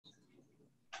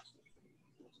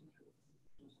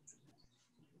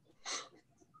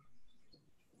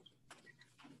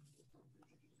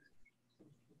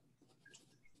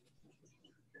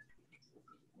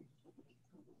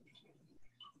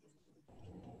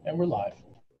And we're live.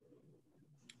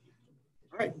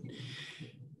 All right.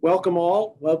 Welcome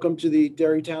all. Welcome to the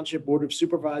Derry Township Board of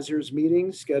Supervisors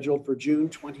meeting scheduled for June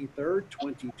 23rd,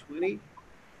 2020,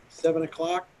 7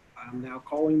 o'clock. I'm now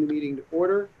calling the meeting to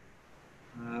order.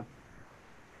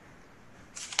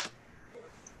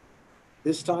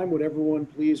 This time, would everyone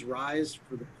please rise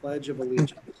for the Pledge of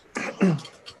Allegiance?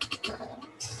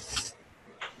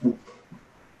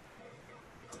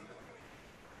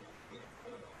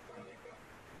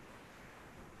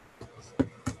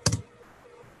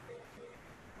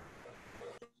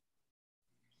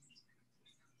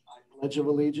 Pledge of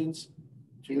Allegiance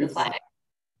to the flag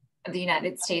of the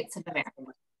United States of America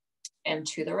and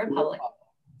to the republic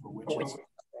for which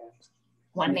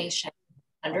one nation,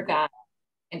 under God,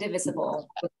 indivisible,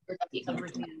 with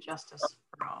liberty and justice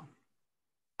for all.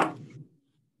 All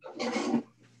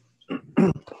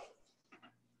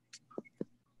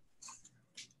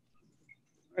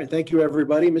right, thank you,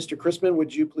 everybody. Mr. Chrisman,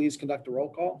 would you please conduct a roll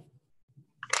call?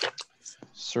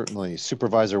 Certainly.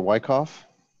 Supervisor Wyckoff.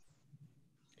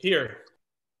 Here.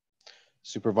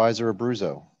 Supervisor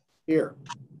Abruzzo. Here.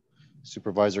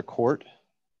 Supervisor Court.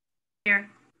 Here.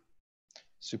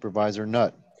 Supervisor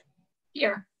Nutt.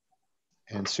 Here.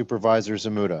 And Supervisor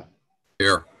Zamuda.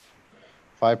 Here.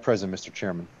 5 present, Mr.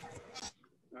 Chairman.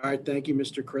 All right, thank you,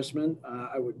 Mr. Chrisman.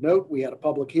 I would note we had a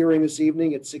public hearing this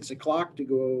evening at 6 o'clock to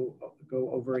go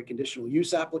over a conditional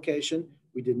use application.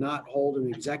 We did not hold an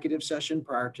executive session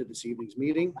prior to this evening's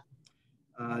meeting.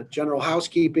 General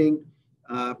housekeeping.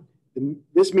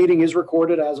 This meeting is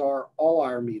recorded, as are all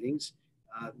our meetings.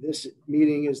 This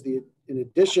meeting is in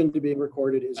addition to being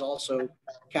recorded, is also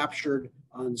captured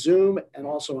on Zoom and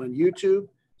also on YouTube.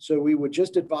 So we would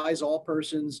just advise all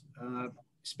persons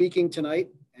speaking tonight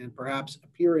and perhaps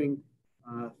appearing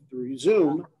through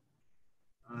Zoom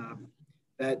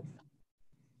that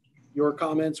your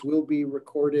comments will be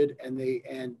recorded,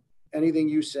 and anything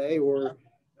you say, or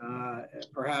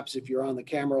perhaps if you're on the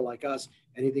camera like us,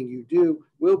 anything you do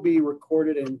will be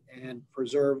recorded and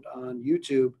preserved on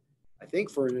YouTube, I think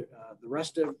for the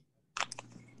rest of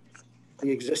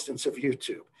the existence of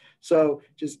YouTube. So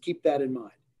just keep that in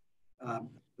mind.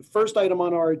 The first item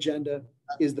on our agenda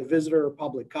is the visitor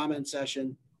public comment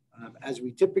session. As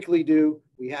we typically do,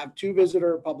 we have 2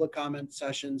 visitor public comment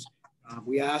sessions.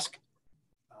 We ask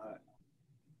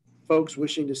folks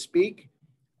wishing to speak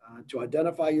to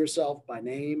identify yourself by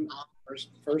name,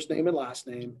 first name and last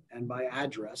name, and by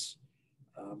address.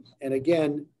 And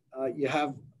again, you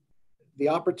have the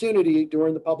opportunity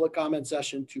during the public comment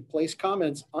session to place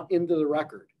comments into the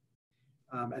record.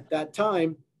 At that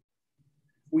time,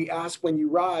 we ask when you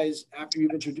rise, after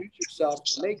you've introduced yourself,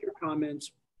 to make your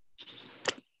comments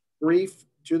brief,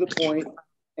 to the point,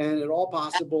 and at all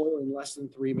possible in less than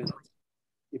 3 minutes.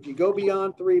 If you go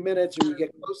beyond 3 minutes or you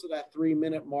get close to that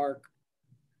 3-minute mark,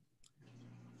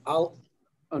 I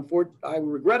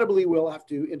regrettably will have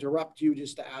to interrupt you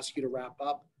just to ask you to wrap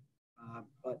up,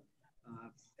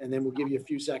 and then we'll give you a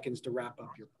few seconds to wrap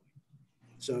up your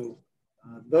point. So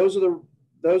those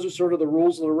are sort of the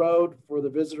rules of the road for the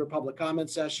visitor public comment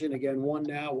session. Again, one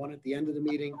now, one at the end of the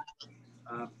meeting.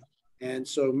 And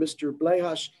so Mr.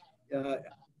 Blehush,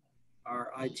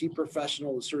 our IT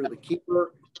professional, is sort of the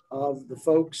keeper of the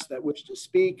folks that wish to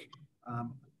speak.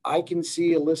 I can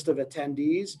see a list of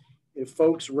attendees. If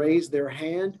folks raise their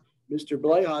hand, Mr.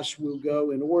 Blehush will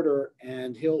go in order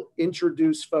and he'll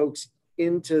introduce folks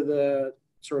into the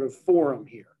sort of forum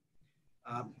here.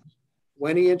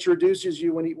 When he introduces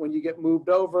you, when you get moved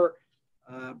over,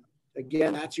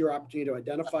 again, that's your opportunity to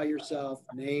identify yourself,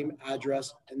 name,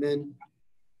 address, and then,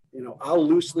 I'll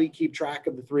loosely keep track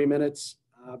of the 3 minutes,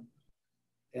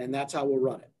 and that's how we'll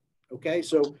run it. Okay,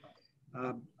 so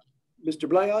Mr.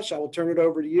 Blehush, I will turn it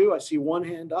over to you. I see one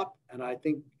hand up, and I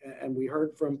think, and we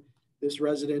heard from this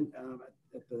resident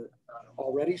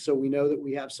already, so we know that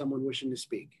we have someone wishing to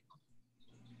speak.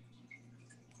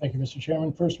 Thank you, Mr.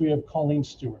 Chairman. First, we have Colleen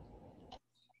Stewart.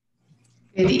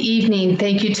 Good evening.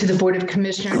 Thank you to the Board of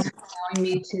Commissioners for allowing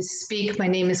me to speak. My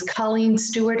name is Colleen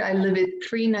Stewart. I live at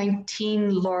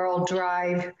 319 Laurel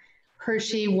Drive,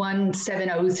 Hershey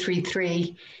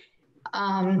 17033.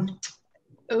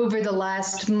 Over the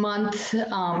last month,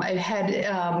 I've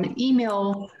had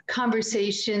email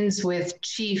conversations with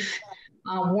Chief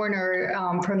Warner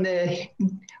from the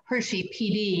Hershey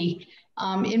PD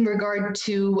in regard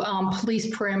to police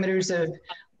parameters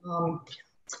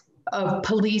of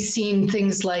policing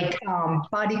things like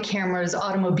body cameras,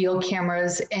 automobile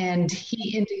cameras, and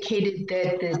he indicated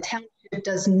that the township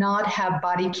does not have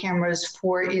body cameras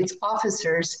for its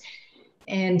officers.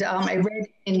 And I read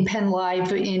in Penn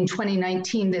Live in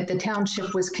 2019 that the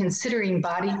township was considering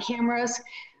body cameras.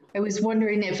 I was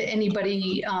wondering if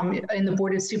anybody in the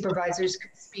Board of Supervisors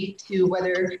could speak to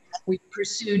whether we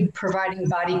pursued providing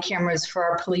body cameras for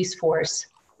our police force.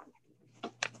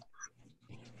 All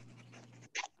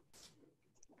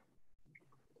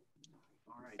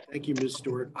right, thank you, Ms.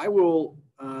 Stewart. I will,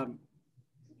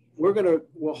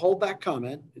 we'll hold that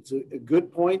comment. It's a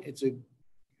good point. It's a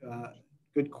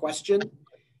good question.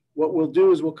 What we'll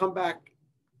do is we'll come back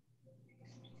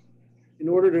in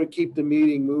order to keep the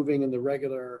meeting moving in a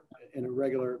regular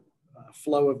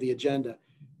flow of the agenda.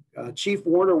 Chief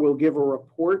Warner will give a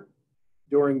report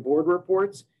during board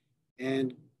reports.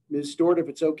 And Ms. Stewart, if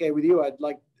it's okay with you,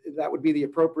 that would be the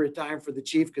appropriate time for the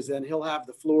chief, because then he'll have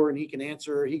the floor and he can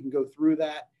answer, he can go through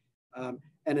that.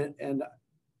 And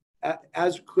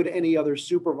as could any other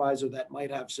supervisor that might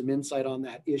have some insight on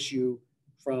that issue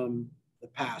from the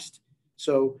past.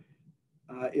 So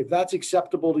if that's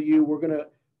acceptable to you,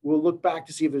 we'll look back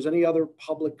to see if there's any other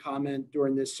public comment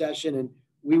during this session, and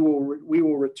we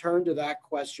will return to that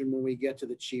question when we get to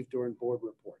the chief during board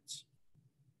reports.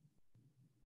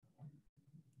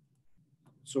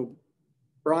 So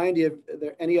Brian, are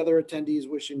there any other attendees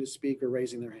wishing to speak or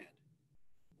raising their hand?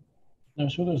 No,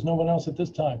 sure, there's no one else at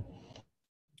this time.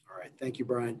 All right, thank you,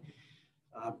 Brian.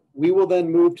 We will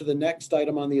then move to the next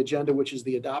item on the agenda, which is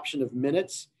the adoption of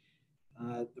minutes.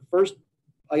 The first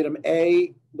item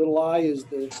A, little I, is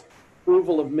the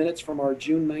approval of minutes from our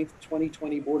June 9th,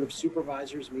 2020 Board of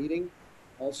Supervisors meeting.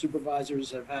 All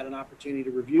supervisors have had an opportunity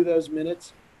to review those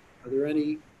minutes. Are there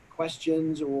any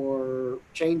questions or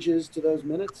changes to those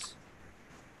minutes?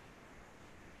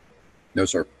 No,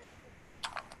 sir.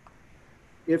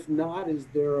 If not, is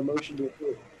there a motion to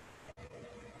approve?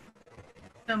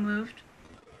 So moved.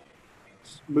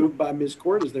 It's moved by Ms.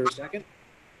 Court. Is there a second?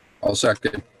 I'll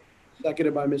second.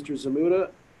 Seconded by Mr. Zamuda.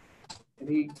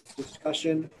 Any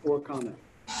discussion or comment?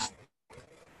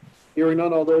 Hearing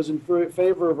none, all those in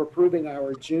favor of approving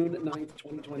our June 9th,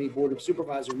 2020 Board of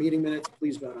Supervisor meeting minutes,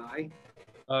 please vote aye.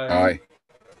 Aye.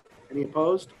 Any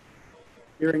opposed?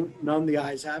 Hearing none, the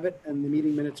ayes have it, and the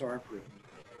meeting minutes are approved.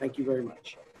 Thank you very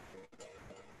much.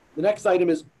 The next item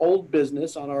is old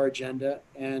business on our agenda,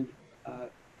 and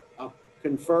I'll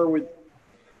confer with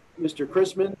Mr.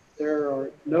 Chrisman. There are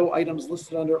no items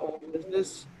listed under old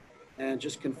business, and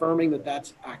just confirming that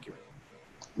that's accurate.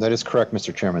 That is correct,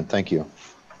 Mr. Chairman. Thank you. All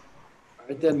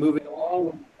right, then moving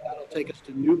along, that'll take us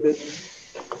to new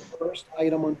business. The first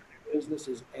item on new business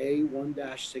is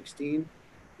A1-16.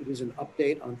 It is an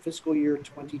update on fiscal year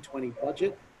 2020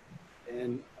 budget,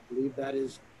 and I believe that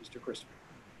is Mr. Chrisman.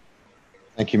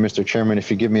 Thank you, Mr. Chairman. If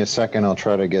you give me a second, I'll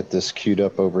try to get this queued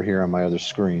up over here on my other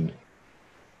screen.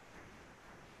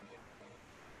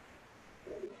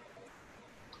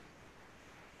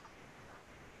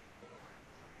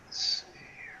 Let's see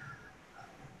here.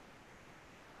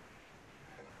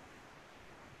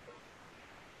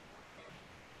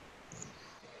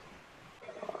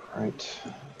 All right.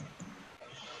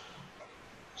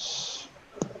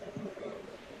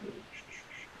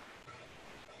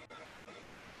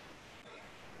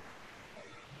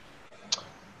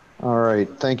 All right.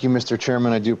 Thank you, Mr.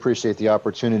 Chairman. I do appreciate the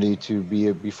opportunity to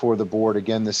be before the board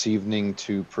again this evening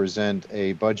to present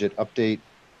a budget update.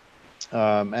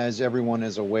 As everyone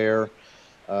is aware,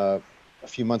 a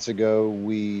few months ago,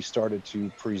 we started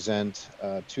to present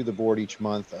to the board each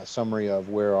month a summary of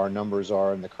where our numbers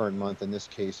are in the current month. In this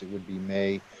case, it would be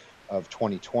May of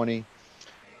 2020.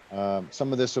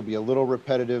 Some of this will be a little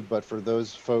repetitive, but for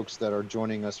those folks that are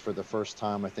joining us for the first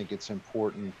time, I think it's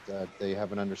important that they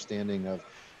have an understanding of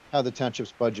how the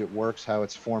township's budget works, how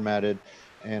it's formatted,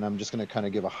 and I'm just going to kind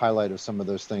of give a highlight of some of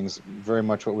those things, very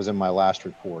much what was in my last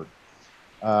report.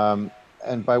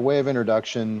 And by way of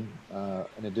introduction,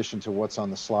 in addition to what's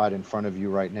on the slide in front of you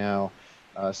right now,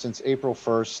 since April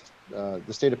 1st,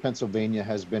 the state of Pennsylvania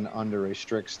has been under a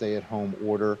strict stay-at-home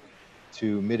order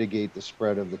to mitigate the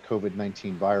spread of the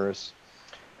COVID-19 virus.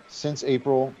 Since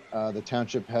April, the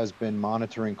township has been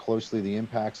monitoring closely the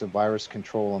impacts of virus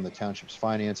control on the township's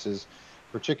finances,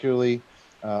 particularly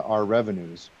our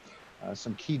revenues.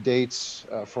 Some key dates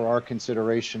for our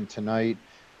consideration tonight.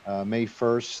 May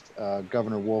 1st,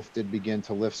 Governor Wolf did begin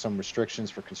to lift some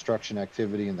restrictions for construction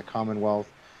activity in the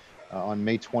Commonwealth. On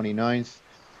May 29th,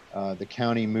 the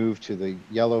county moved to the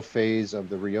yellow phase of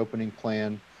the reopening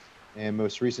plan. And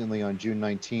most recently on June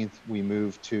 19th, we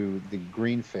moved to the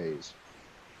green phase.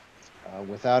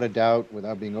 Without a doubt,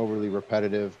 without being overly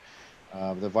repetitive,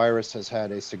 the virus has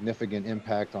had a significant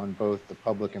impact on both the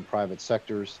public and private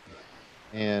sectors.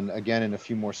 And again, in a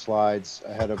few more slides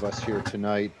ahead of us here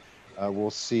tonight,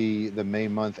 we'll see the May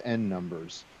month end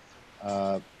numbers.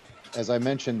 As I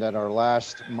mentioned at our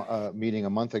last meeting a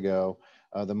month ago,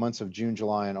 The months of June,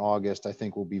 July, and August, I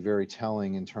think, will be very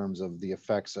telling in terms of the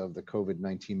effects of the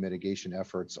COVID-19 mitigation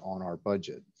efforts on our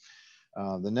budget.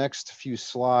 The next few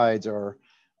slides are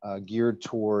geared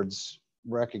towards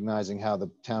recognizing how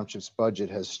the township's budget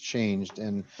has changed.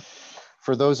 And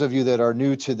for those of you that are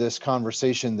new to this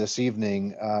conversation this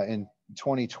evening, in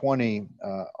 2020,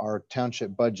 our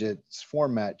township budget's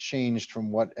format changed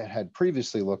from what it had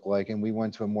previously looked like, and we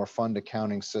went to a more fund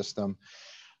accounting system.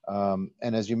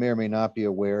 And as you may or may not be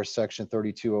aware, Section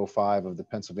 3205 of the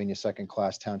Pennsylvania Second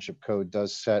Class Township Code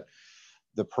does set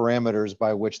the parameters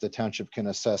by which the township can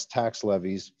assess tax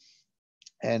levies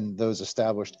and those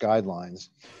established guidelines.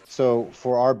 So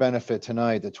for our benefit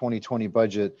tonight, the 2020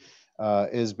 budget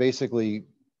is basically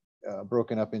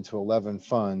broken up into 11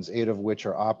 funds, 8 of which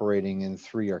are operating and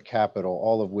 3 are capital,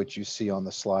 all of which you see on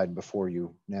the slide before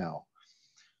you now.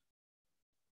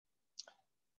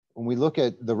 When we look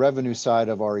at the revenue side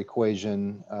of our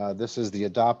equation, this is the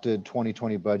adopted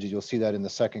 2020 budget. You'll see that in the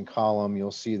second column. You'll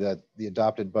see that the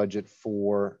adopted budget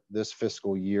for this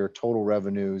fiscal year, total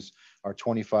revenues are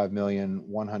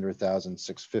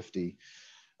 $25,100,650.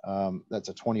 That's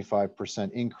a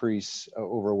 25% increase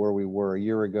over where we were a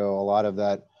year ago. A lot of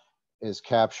that is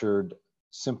captured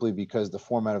simply because the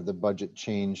format of the budget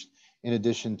changed, in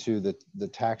addition to the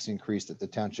tax increase that the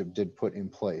township did put in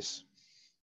place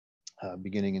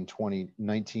beginning in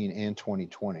 2019 and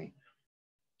 2020.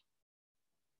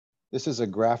 This is a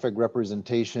graphic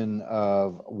representation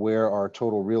of where our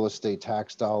total real estate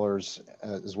tax dollars,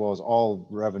 as well as all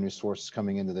revenue sources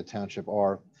coming into the township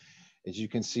are. As you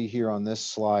can see here on this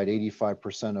slide,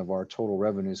 85% of our total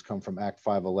revenues come from Act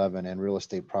 511 and real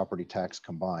estate property tax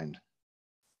combined.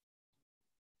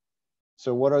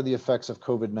 So what are the effects of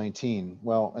COVID-19?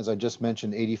 Well, as I just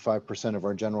mentioned, 85% of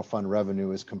our general fund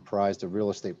revenue is comprised of real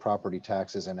estate property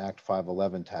taxes and Act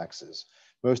 511 taxes.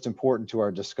 Most important to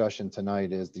our discussion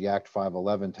tonight is the Act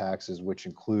 511 taxes, which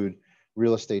include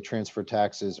real estate transfer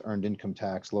taxes, earned income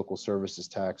tax, local services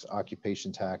tax,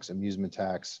 occupation tax, amusement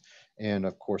tax, and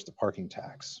of course the parking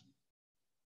tax.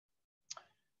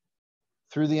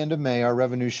 Through the end of May, our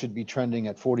revenue should be trending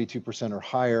at 42% or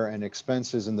higher, and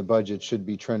expenses in the budget should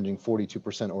be trending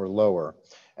 42% or lower.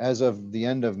 As of the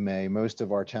end of May, most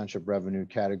of our township revenue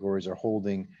categories are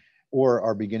holding or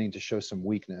are beginning to show some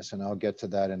weakness, and I'll get to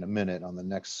that in a minute on the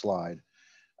next slide.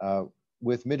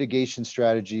 With mitigation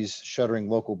strategies, shuttering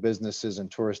local businesses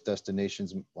and tourist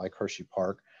destinations like Hershey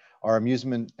Park, our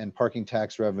amusement and parking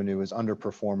tax revenue is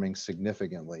underperforming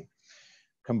significantly.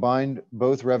 Combined,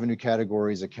 both revenue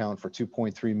categories account for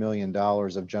 $2.3 million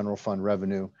of general fund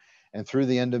revenue, and through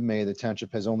the end of May, the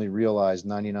township has only realized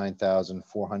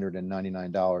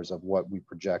 $99,499 of what we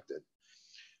projected.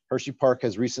 Hershey Park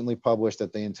has recently published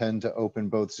that they intend to open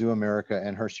both Zoo America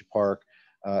and Hershey Park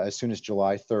as soon as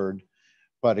July 3rd.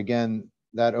 But again,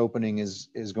 that opening is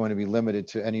going to be limited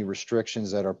to any restrictions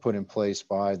that are put in place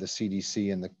by the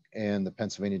CDC and the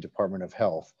Pennsylvania Department of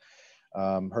Health.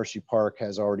 Hershey Park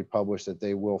has already published that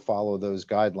they will follow those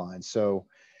guidelines. So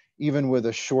even with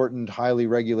a shortened, highly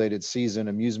regulated season,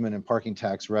 amusement and parking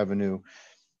tax revenue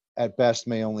at best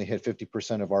may only hit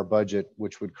 50% of our budget,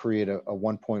 which would create a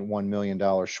 $1.1 million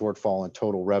shortfall in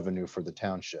total revenue for the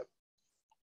township.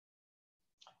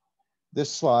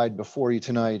 This slide before you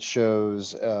tonight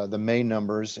shows the May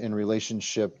numbers in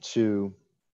relationship to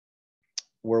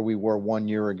where we were 1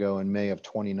 year ago in May of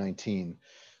 2019.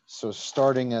 So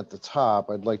starting at the top,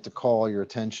 I'd like to call your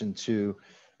attention to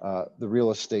the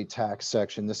real estate tax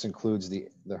section. This includes the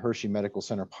Hershey Medical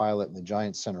Center pilot and the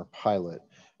Giant Center pilot.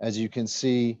 As you can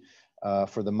see,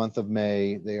 for the month of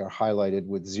May, they are highlighted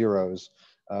with zeros.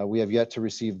 We have yet to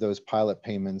receive those pilot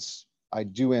payments. I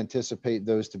do anticipate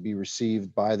those to be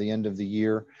received by the end of the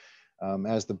year.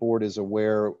 As the board is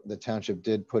aware, the township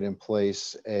did put in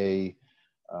place a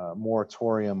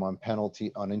moratorium on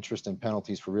interest and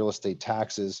penalties for real estate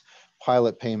taxes.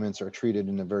 Pilot payments are treated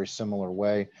in a very similar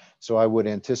way. So I would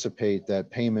anticipate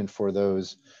that payment for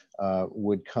those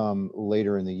would come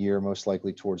later in the year, most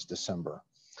likely towards December.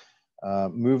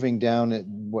 Moving down at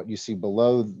what you see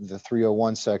below the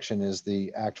 301 section is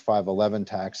the Act 511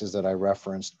 taxes that I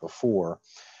referenced before.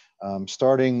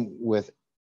 Starting with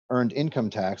earned income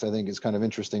tax, I think is kind of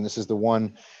interesting. This is the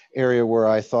one area where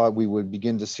I thought we would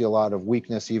begin to see a lot of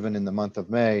weakness even in the month of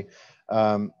May.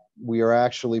 We are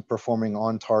actually performing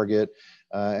on target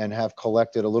and have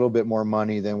collected a little bit more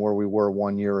money than where we were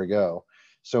 1 year ago.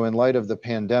 So in light of the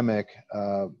pandemic,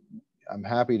 I'm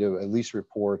happy to at least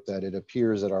report that it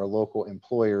appears that our local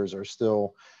employers are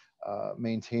still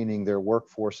maintaining their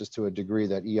workforces to a degree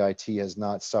that EIT has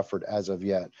not suffered as of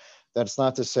yet. That's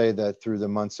not to say that through the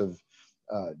months of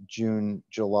June,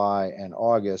 July, and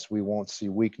August, we won't see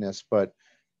weakness, but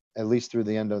at least through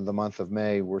the end of the month of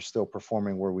May, we're still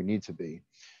performing where we need to be.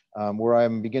 Where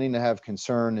I'm beginning to have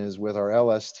concern is with our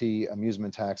LST,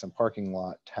 amusement tax, and parking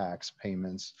lot tax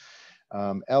payments.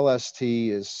 LST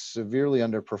is severely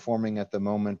underperforming at the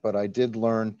moment, but I did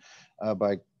learn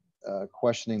by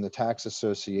questioning the tax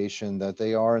association that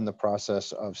they are in the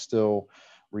process of still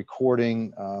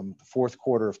recording the fourth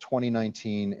quarter of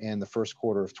 2019 and the first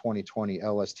quarter of 2020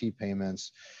 LST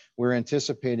payments. We're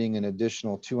anticipating an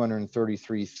additional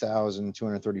 $233,000,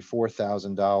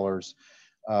 $234,000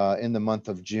 in the month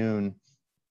of June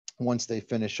once they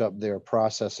finish up their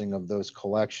processing of those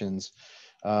collections.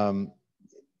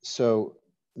 So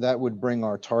that would bring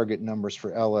our target numbers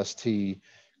for LST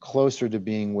closer to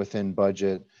being within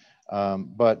budget,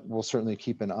 but we'll certainly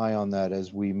keep an eye on that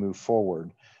as we move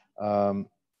forward.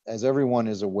 As everyone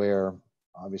is aware,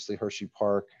 obviously Hershey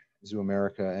Park, Zoo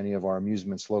America, any of our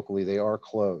amusements locally, they are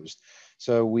closed.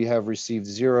 So we have received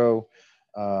zero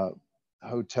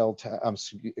amusement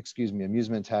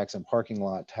tax and parking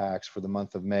lot tax for the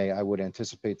month of May. I would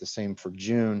anticipate the same for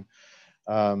June.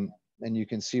 And you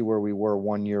can see where we were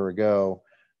 1 year ago.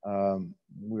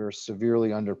 We're severely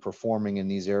underperforming in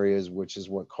these areas, which is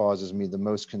what causes me the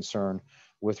most concern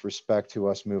with respect to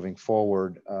us moving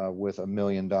forward with $1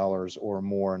 million or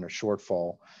more in a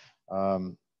shortfall.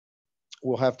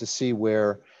 We'll have to see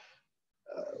where,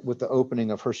 with the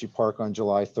opening of Hershey Park on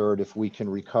July 3rd, if we can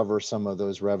recover some of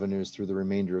those revenues through the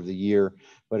remainder of the year.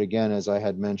 But again, as I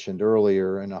had mentioned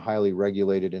earlier, in a highly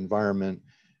regulated environment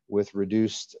with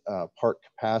reduced park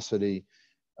capacity,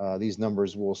 these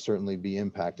numbers will certainly be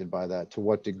impacted by that. To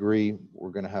what degree,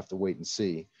 we're going to have to wait and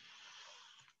see.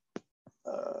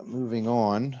 Moving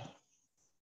on,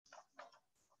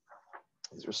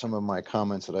 these are some of my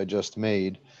comments that I just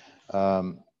made.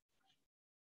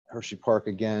 Hershey Park,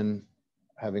 again,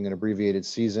 having an abbreviated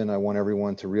season, I want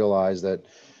everyone to realize that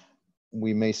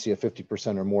we may see a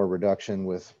 50% or more reduction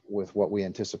with what we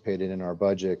anticipated in our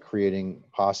budget, creating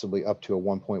possibly up to a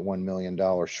 $1.1 million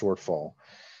shortfall.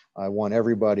 I want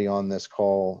everybody on this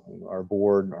call, our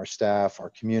board, our staff, our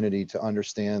community, to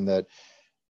understand that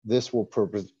this will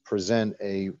present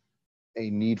a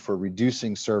need for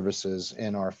reducing services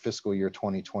in our fiscal year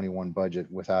 2021 budget,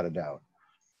 without a doubt.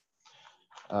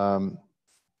 On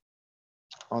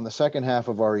the second half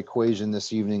of our equation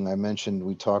this evening, I mentioned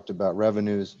we talked about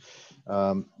revenues.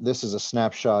 This is a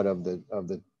snapshot of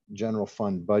the general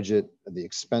fund budget, the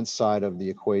expense side of the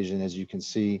equation. As you can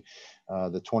see,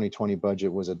 the 2020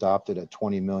 budget was adopted at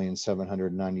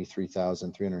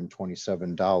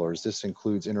 $20,793,327. This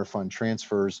includes interfund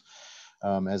transfers,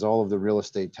 as all of the real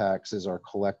estate taxes are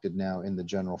collected now in the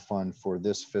general fund for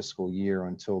this fiscal year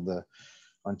until the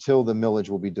millage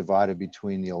will be divided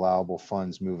between the allowable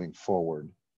funds moving forward.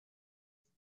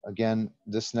 Again,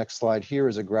 this next slide here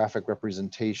is a graphic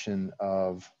representation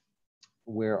of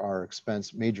where our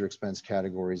major expense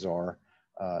categories are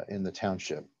in the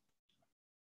township.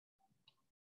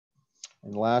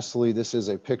 And lastly, this is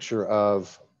a picture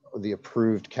of the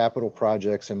approved capital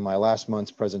projects. In my last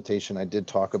month's presentation, I did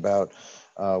talk about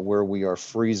where we are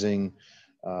freezing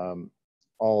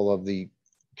all of the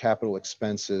capital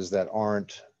expenses that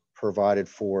aren't provided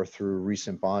for through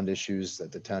recent bond issues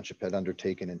that the township had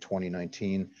undertaken in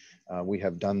 2019. We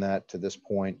have done that to this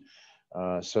point.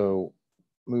 So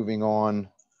moving on,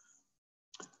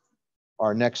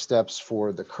 our next steps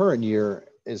for the current year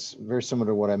is very similar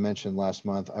to what I mentioned last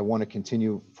month. I want to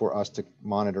continue for us to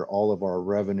monitor all of our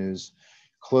revenues,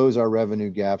 close our revenue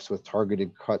gaps with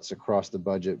targeted cuts across the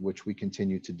budget, which we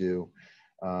continue to do.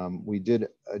 We did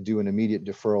do an immediate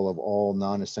deferral of all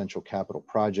non-essential capital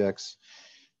projects.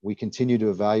 We continue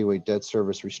to evaluate debt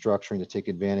service restructuring to take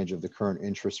advantage of the current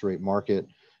interest rate market.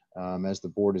 As the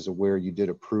board is aware, you did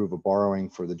approve a borrowing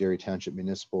for the Derry Township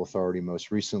Municipal Authority most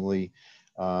recently.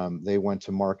 They went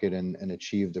to market and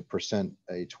achieved a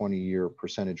 20-year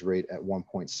percentage rate at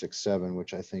 1.67,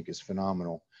 which I think is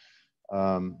phenomenal.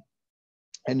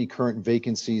 Any current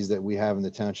vacancies that we have in the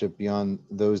township beyond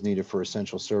those needed for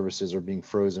essential services are being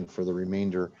frozen for the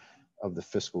remainder of the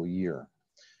fiscal year.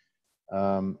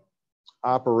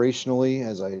 Operationally,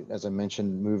 as I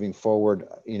mentioned, moving forward,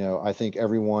 I think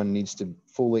everyone needs to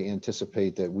fully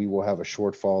anticipate that we will have a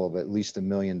shortfall of at least $1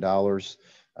 million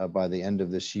by the end of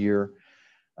this year.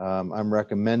 I'm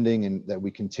recommending that we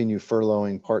continue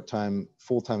furloughing part-time,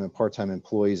 full-time, and part-time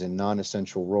employees in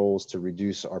non-essential roles to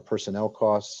reduce our personnel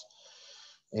costs,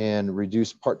 and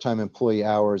reduce part-time employee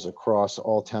hours across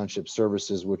all township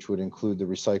services, which would include the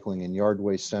Recycling and Yard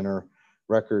Waste Center,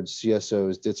 records,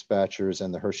 CSOs, dispatchers,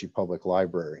 and the Hershey Public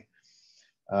Library.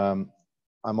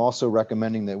 I'm also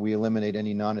recommending that we eliminate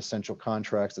any non-essential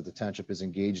contracts that the township is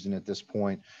engaged in at this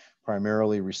point,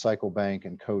 primarily Recycle Bank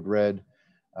and Code Red.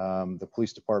 The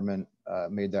police department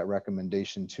made that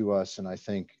recommendation to us, and I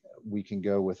think we can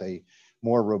go with a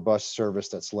more robust service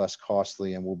that's less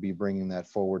costly, and we'll be bringing that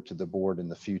forward to the board in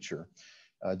the future.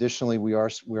 Additionally, we are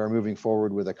moving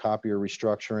forward with a copier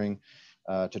restructuring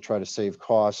to try to save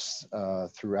costs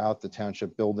throughout the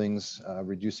township buildings,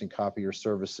 reducing copier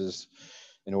services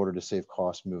in order to save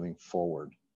costs moving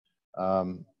forward.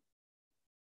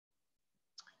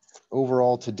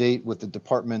 Overall, to date, with the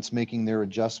departments making their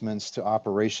adjustments to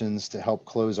operations to help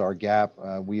close our gap,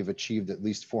 we have achieved at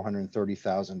least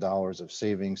 $430,000 of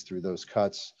savings through those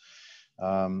cuts.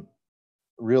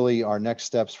 Really, our next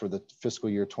steps for the fiscal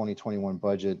year 2021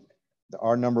 budget,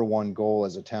 our number one goal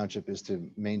as a township is to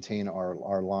maintain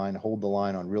our line, hold the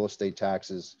line on real estate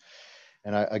taxes.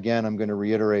 And again, I'm going to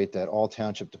reiterate that all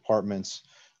township departments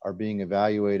are being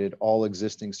evaluated, all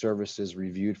existing services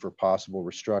reviewed for possible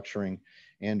restructuring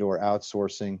and or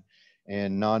outsourcing,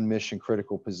 and non-mission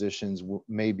critical positions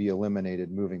may be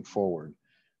eliminated moving forward.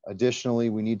 Additionally,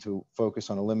 we need to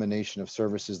focus on elimination of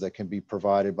services that can be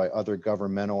provided by other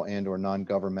governmental and or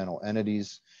non-governmental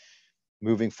entities.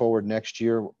 Moving forward next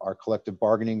year, our collective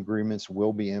bargaining agreements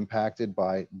will be impacted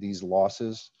by these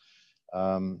losses.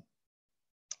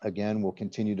 Again, we'll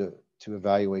continue to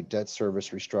evaluate debt service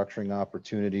restructuring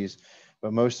opportunities,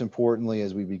 but most importantly,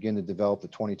 as we begin to develop the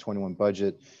 2021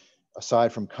 budget,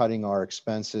 aside from cutting our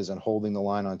expenses and holding the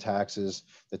line on taxes,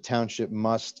 the township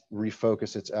must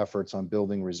refocus its efforts on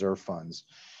building reserve funds.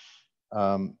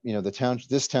 You know,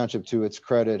 this township, to its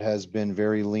credit, has been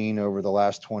very lean over the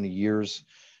last 20 years.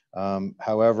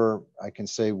 However, I can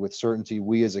say with certainty,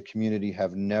 we as a community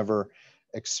have never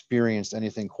experienced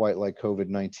anything quite like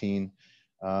COVID-19.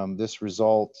 This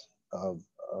result of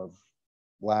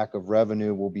lack of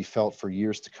revenue will be felt for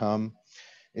years to come.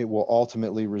 It will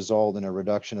ultimately result in a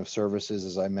reduction of services,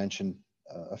 as I mentioned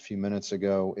a few minutes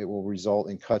ago. It will result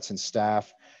in cuts in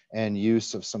staff and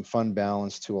use of some fund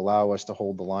balance to allow us to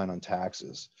hold the line on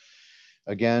taxes.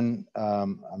 Again,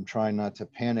 I'm trying not to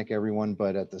panic everyone,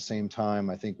 but at the same time,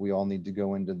 I think we all need to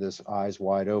go into this eyes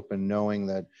wide open, knowing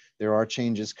that there are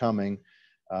changes coming.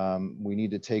 We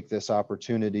need to take this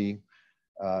opportunity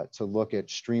to look at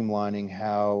streamlining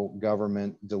how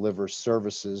government delivers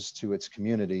services to its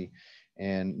community,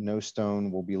 and no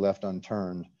stone will be left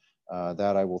unturned.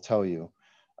 That I will tell you.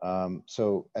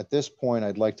 So at this point,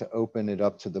 I'd like to open it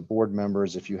up to the board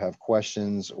members. If you have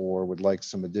questions or would like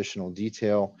some additional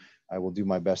detail, I will do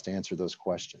my best to answer those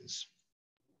questions.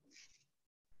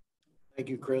 Thank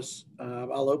you, Chris.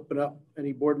 I'll open up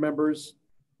any board members.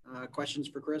 Questions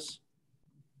for Chris?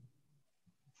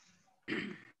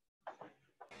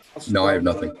 No, I have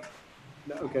nothing.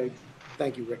 Okay,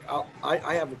 thank you, Rick.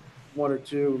 I have one or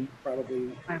two,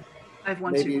 probably. I have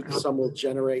one maybe too. some will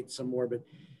generate some more, but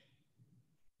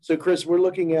so Chris, we're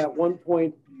looking at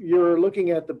you're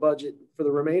looking at the budget for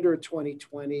the remainder of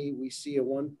 2020. We see a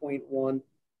 $1.1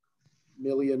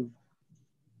 million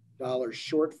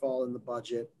shortfall in the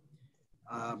budget.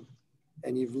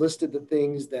 And you've listed the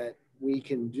things that we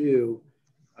can do.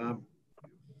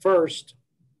 First,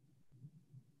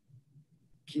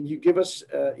 can you give us,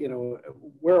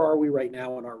 where are we right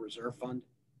now in our reserve fund?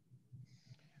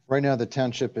 Right now, the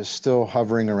township is still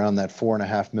hovering around that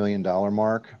 $4.5 million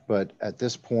mark. But at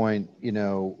this point,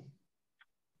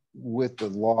 with the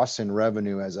loss in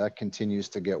revenue, as that continues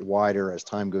to get wider as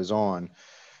time goes on,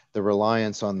 the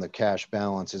reliance on the cash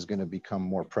balance is going to become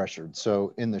more pressured.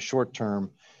 So in the short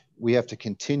term, we have to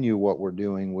continue what we're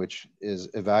doing, which is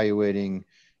evaluating,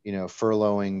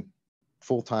 furloughing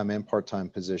full-time and part-time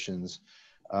positions,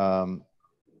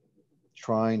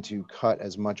 trying to cut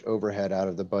as much overhead out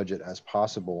of the budget as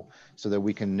possible so that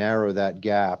we can narrow that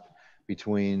gap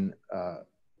between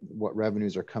what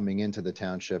revenues are coming into the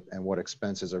township and what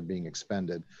expenses are being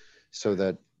expended, so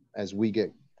that as we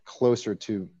get closer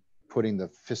to putting the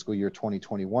fiscal year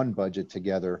 2021 budget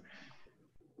together,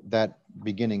 that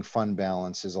beginning fund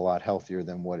balance is a lot healthier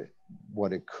than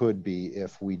what it could be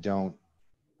if we don't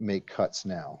make cuts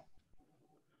now.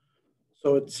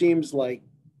 So it seems like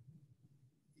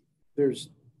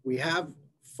we have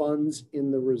funds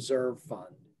in the reserve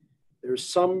fund. There's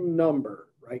some number,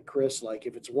 right, Chris? Like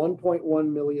if it's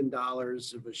 $1.1 million of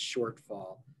a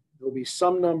shortfall, there'll be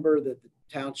some number that the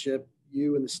township,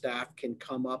 you and the staff can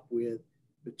come up with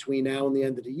between now and the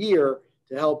end of the year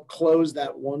to help close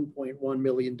that $1.1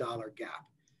 million gap.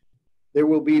 There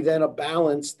will be then a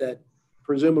balance that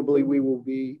presumably we will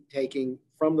be taking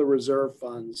from the reserve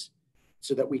funds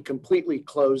so that we completely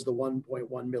close the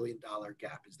 $1.1 million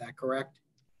gap. Is that correct?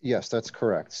 Yes, that's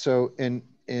correct. So in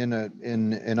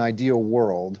an ideal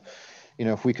world,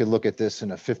 if we could look at this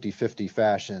in a 50-50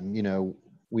 fashion,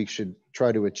 we should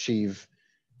try to achieve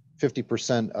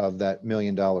 50% of that $1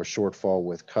 million shortfall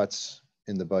with cuts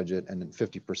in the budget and then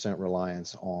 50%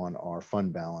 reliance on our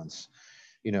fund balance.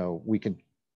 We can,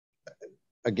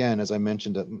 again, as I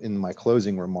mentioned in my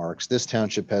closing remarks, this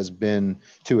township has been,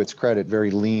 to its credit, very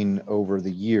lean over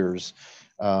the years,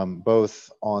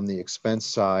 both on the expense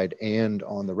side and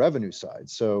on the revenue side.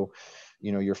 So,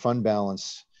 your fund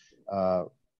balance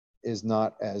is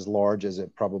not as large as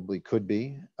it probably could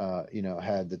be,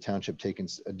 had the township taken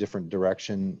a different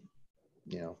direction,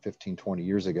 15, 20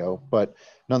 years ago. But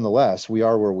nonetheless, we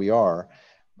are where we are.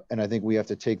 And I think we have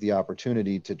to take the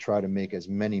opportunity to try to make as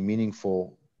many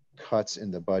meaningful cuts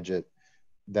in the budget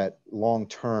that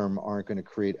long-term aren't going to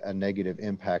create a negative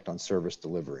impact on service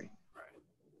delivery. All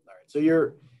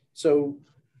right.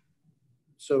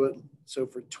 So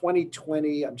for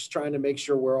 2020, I'm just trying to make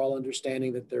sure we're all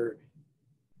understanding that there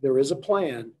is a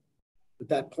plan, but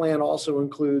that plan also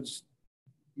includes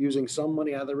using some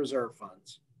money out of the reserve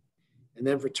funds. And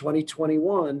then for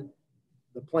 2021,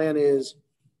 the plan is,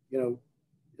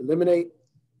 eliminate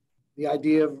the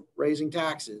idea of raising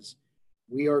taxes.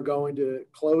 We are going to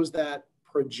close that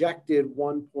projected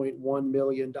 $1.1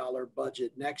 million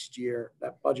budget next year,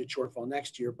 that budget shortfall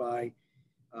next year, by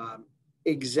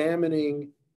examining,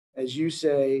 as you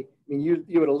say, you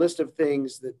had a list of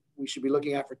things that we should be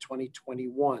looking at for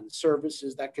 2021,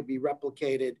 services that could be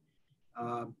replicated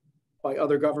by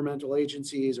other governmental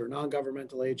agencies or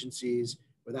non-governmental agencies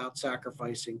without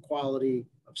sacrificing quality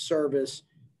of service,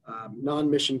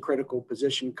 non-mission critical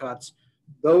position cuts.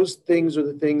 Those things are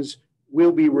the things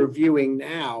we'll be reviewing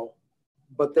now,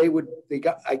 but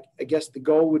I guess the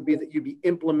goal would be that you'd be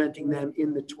implementing them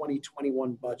in the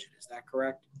 2021 budget. Is that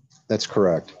correct? That's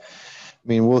correct.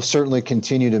 We'll certainly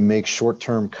continue to make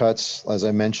short-term cuts. As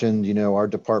I mentioned, our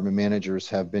department managers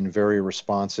have been very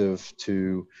responsive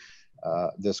to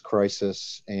this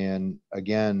crisis. And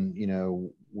again,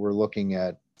 we're looking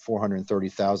at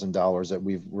 $430,000 that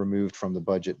we've removed from the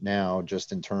budget now,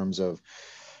 just in terms of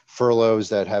furloughs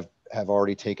that have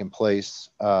already taken place,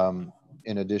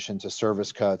 in addition to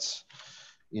service cuts.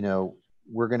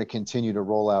 We're going to continue to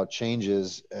roll out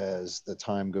changes as the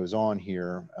time goes on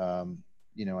here.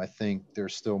 I think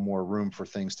there's still more room for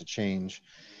things to change.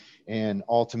 And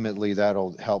ultimately,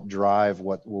 that'll help drive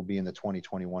what will be in the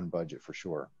 2021 budget for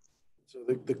sure. So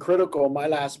my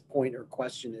last point or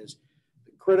question is,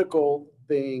 the critical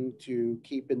thing to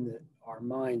keep in our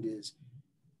mind is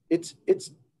it's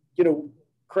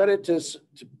credit to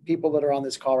people that are on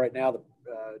this call right now,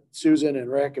 Susan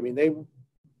and Rick.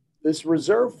 This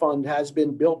reserve fund has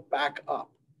been built back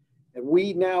up, and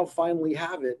we now finally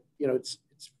have it. It's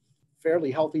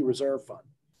fairly healthy reserve fund,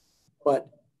 but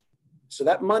so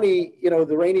that money,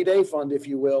 the rainy day fund, if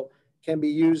you will, can be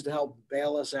used to help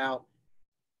bail us out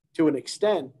to an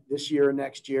extent this year and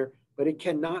next year, but it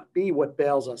cannot be what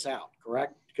bails us out,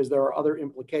 correct? Because there are other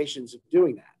implications of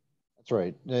doing that. That's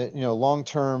right. Long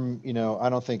term, I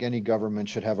don't think any government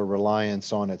should have a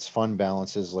reliance on its fund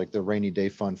balances like the rainy day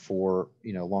fund for,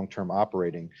 long term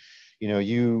operating.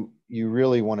 You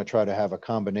really want to try to have a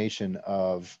combination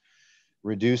of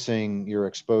reducing your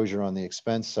exposure on the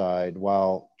expense side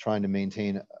while trying to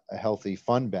maintain a healthy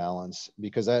fund balance,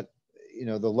 because that,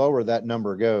 the lower that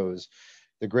number goes,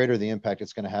 the greater the impact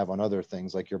it's going to have on other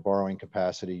things like your borrowing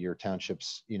capacity, your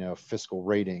township's, fiscal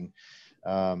rating.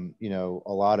 A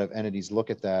lot of entities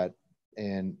look at that,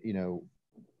 and,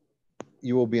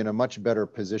 you will be in a much better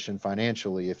position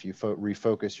financially if you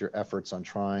refocus your efforts on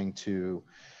trying to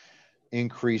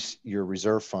increase your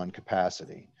reserve fund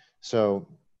capacity. So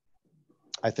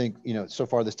I think, so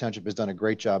far this township has done a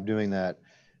great job doing that.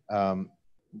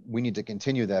 We need to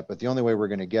continue that, but the only way we're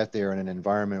going to get there in an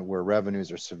environment where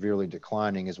revenues are severely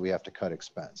declining is we have to cut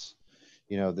expense.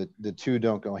 The two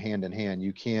don't go hand in hand.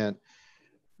 You can't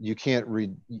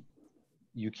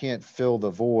fill the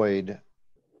void.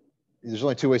 There's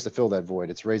only two ways to fill that void.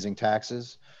 It's raising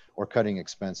taxes or cutting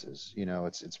expenses.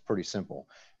 It's pretty simple.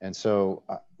 And so,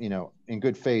 in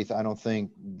good faith, I don't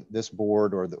think this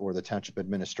board or the township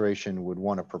administration would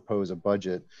want to propose a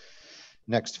budget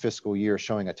next fiscal year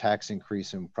showing a tax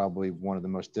increase in probably one of the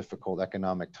most difficult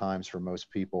economic times for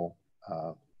most people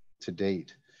to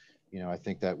date. I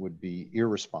think that would be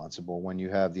irresponsible when you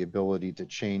have the ability to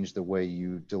change the way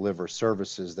you deliver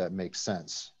services that make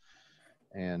sense.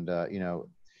 And,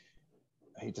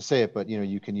 I hate to say it, but,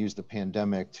 you can use the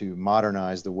pandemic to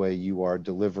modernize the way you are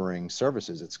delivering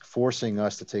services. It's forcing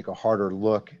us to take a harder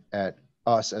look at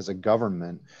us as a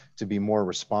government to be more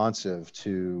responsive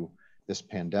to this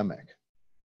pandemic.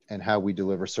 and how we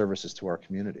deliver services to our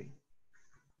community.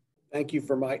 Thank you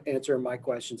for answering my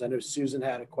questions. I know Susan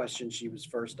had a question. She was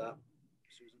first up.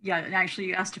 Susan. Yeah, and actually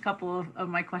you asked a couple of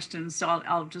my questions, so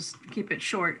I'll just keep it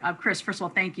short. Chris, first of all,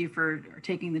 thank you for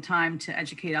taking the time to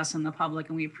educate us and the public,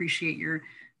 and we appreciate your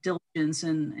diligence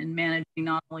in managing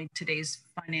not only today's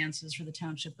finances for the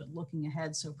township, but looking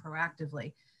ahead so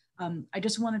proactively. I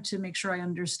just wanted to make sure I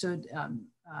understood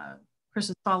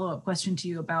Chris's follow-up question to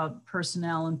you about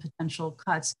personnel and potential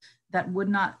cuts. That would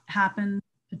not happen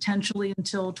potentially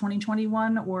until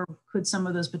 2021, or could some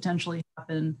of those potentially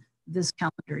happen this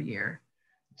calendar year?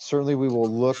 Certainly, we will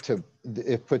look to,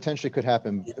 it potentially could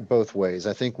happen both ways.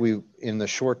 I think in the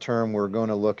short term, we're going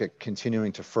to look at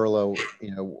continuing to furlough,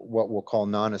 what we'll call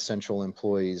non-essential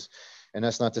employees. And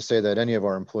that's not to say that any of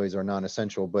our employees are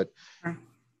non-essential, but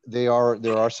there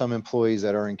are some employees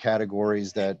that are in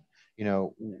categories that,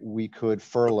 we could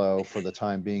furlough for the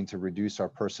time being to reduce our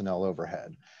personnel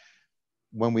overhead.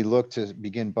 When we look to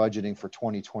begin budgeting for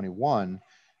 2021,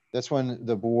 that's when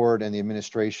the board and the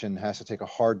administration has to take a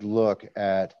hard look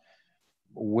at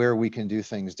where we can do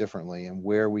things differently and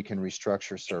where we can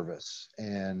restructure service.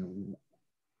 And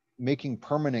making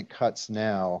permanent cuts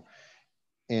now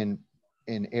in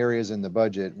areas in the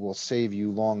budget will save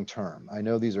you long term. I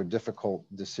know these are difficult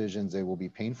decisions, they will be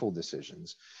painful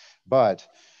decisions, but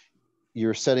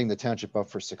you're setting the township up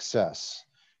for success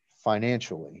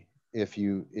financially if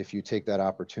you take that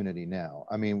opportunity now.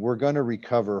 I mean, we're going to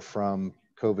recover from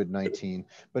COVID-19,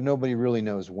 but nobody really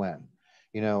knows when,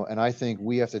 and I think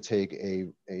we have to take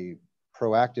a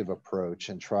proactive approach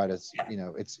and try to,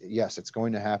 it's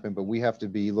going to happen, but we have to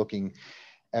be looking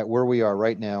at where we are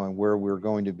right now and where we're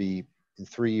going to be in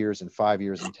 3 years and 5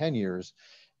 years and 10 years.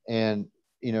 And,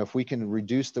 if we can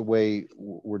reduce the way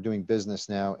we're doing business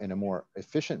now in a more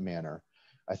efficient manner,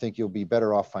 I think you'll be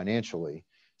better off financially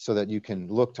so that you can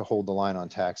look to hold the line on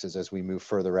taxes as we move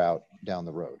further out down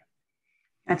the road.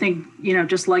 I think,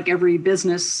 just like every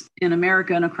business in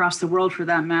America and across the world for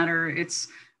that matter, it's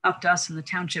up to us in the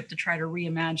township to try to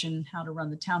reimagine how to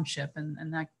run the township.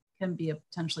 And that can be a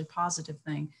potentially positive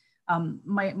thing.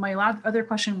 My other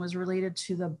question was related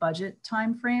to the budget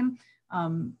timeframe.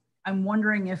 I'm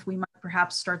wondering if we might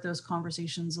perhaps start those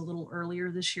conversations a little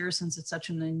earlier this year, since it's such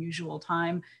an unusual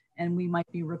time, and we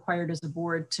might be required as a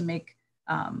board to make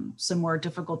some more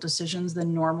difficult decisions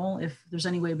than normal. If there's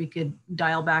any way we could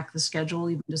dial back the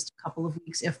schedule, even just a couple of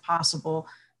weeks, if possible,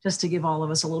 just to give all of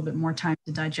us a little bit more time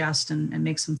to digest and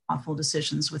make some thoughtful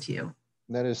decisions with you.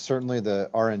 That is certainly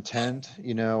our intent.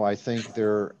 I think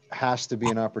there has to be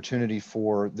an opportunity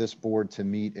for this board to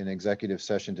meet in executive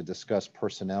session to discuss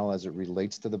personnel as it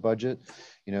relates to the budget.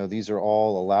 These are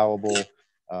all allowable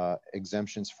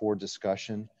exemptions for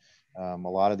discussion. A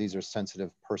lot of these are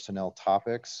sensitive personnel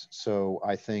topics. So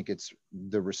I think it's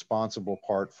the responsible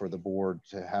part for the board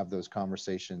to have those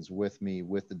conversations with me,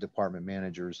 with the department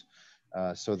managers,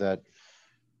 so that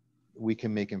we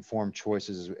can make informed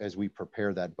choices as we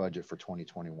prepare that budget for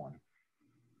 2021.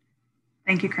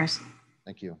 Thank you, Chris.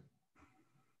 Thank you.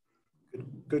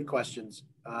 Good questions.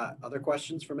 Other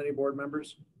questions from any board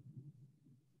members?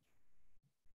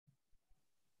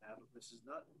 Mrs.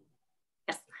 Nutt?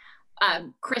 Yes.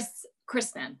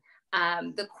 Chris, then,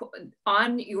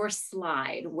 on your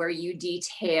slide where you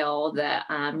detail the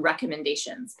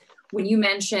recommendations, when you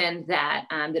mentioned that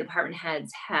the department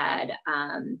heads had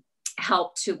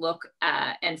helped to look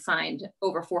and find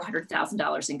over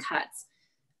 $400,000 in cuts,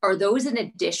 are those in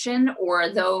addition, or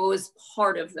are those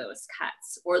part of those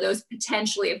cuts, or those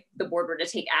potentially, if the board were to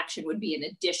take action, would be in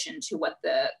addition to what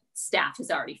the staff has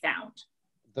already found?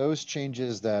 Those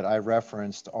changes that I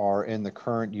referenced are in the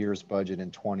current year's budget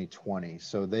in 2020.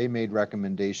 So they made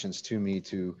recommendations to me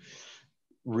to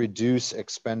reduce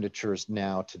expenditures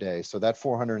now today. So that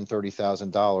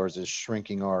 $430,000 is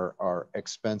shrinking our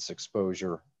expense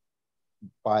exposure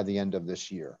by the end of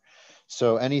this year.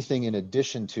 So anything in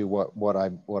addition to what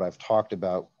I've talked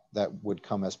about that would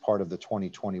come as part of the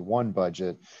 2021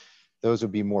 budget, those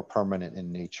would be more permanent in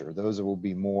nature. Those will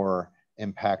be more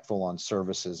impactful on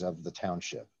services of the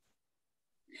township.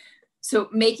 So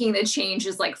making the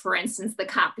changes, like for instance, the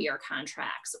copier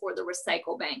contracts or the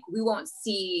recycle bank, we won't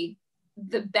see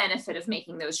the benefit of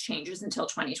making those changes until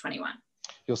 2021.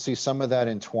 You'll see some of that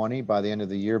in 20 by the end of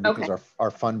the year, because our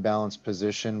fund balance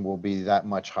position will be that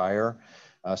much higher,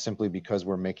 simply because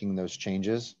we're making those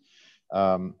changes.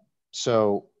 As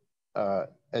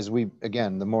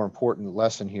again, the more important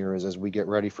lesson here is as we get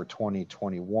ready for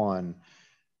 2021,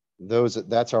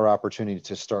 that's our opportunity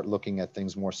to start looking at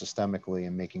things more systemically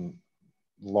and making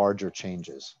larger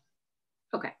changes.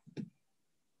 Okay.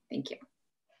 Thank you.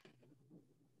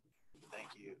 Thank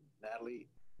you. Natalie,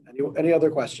 Any other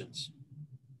questions?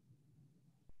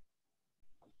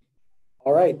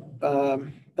 All right.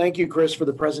 Thank you, Chris, for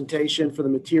the presentation, for the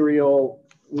material.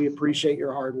 We appreciate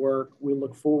your hard work. We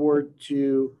look forward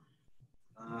to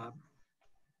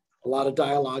a lot of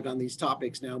dialogue on these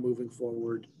topics now moving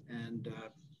forward. And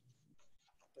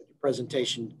the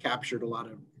presentation captured a lot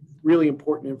of really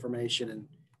important information, and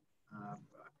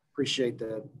appreciate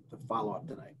the follow-up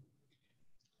tonight.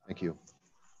 Thank you.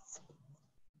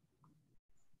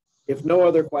 If no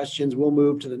other questions, we'll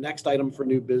move to the next item for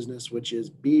new business, which is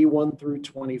B1 through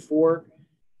 24.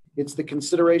 It's the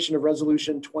consideration of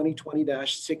resolution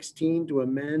 2020-16 to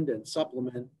amend and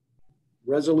supplement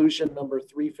resolution number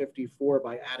 354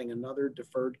 by adding another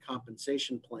deferred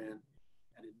compensation plan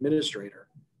and administrator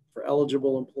for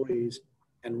eligible employees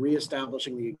and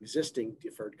reestablishing the existing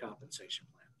deferred compensation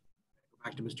plan.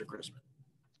 Back to Mr. Chrisman.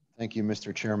 Thank you,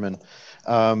 Mr. Chairman.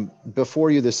 Before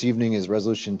you this evening is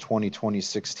Resolution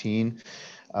 2020-16.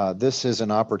 This is an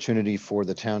opportunity for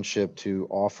the township to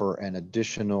offer an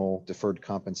additional deferred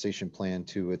compensation plan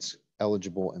to its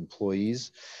eligible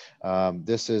employees.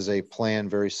 This is a plan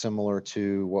very similar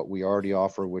to what we already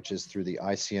offer, which is through the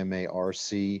ICMA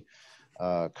RC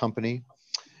company.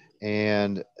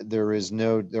 And there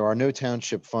are no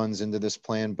township funds into this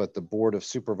plan, but the Board of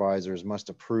Supervisors must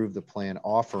approve the plan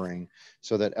offering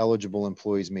so that eligible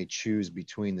employees may choose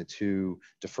between the two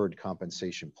deferred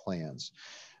compensation plans.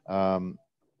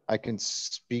 I can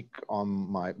speak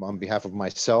on behalf of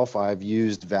myself. I've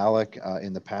used VALIC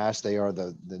in the past. They are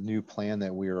the new plan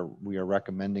that we are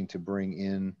recommending to bring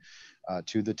in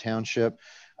to the township.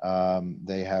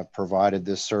 They have provided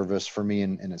this service for me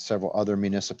in several other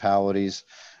municipalities.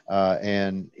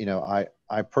 And, you know,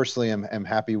 I personally am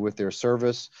happy with their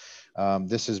service.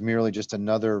 This is merely just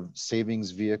another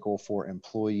savings vehicle for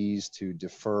employees to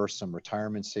defer some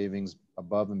retirement savings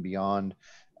above and beyond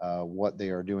what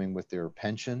they are doing with their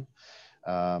pension.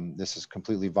 This is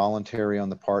completely voluntary on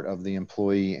the part of the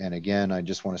employee. And again, I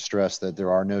just want to stress that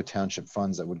there are no township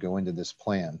funds that would go into this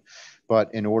plan.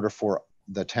 But in order for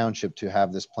the township to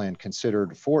have this plan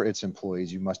considered for its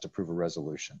employees, you must approve a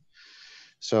resolution.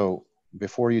 So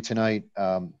before you tonight,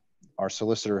 our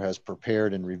solicitor has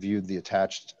prepared and reviewed the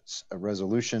attached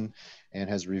resolution and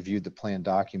has reviewed the plan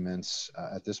documents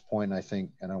at this point. I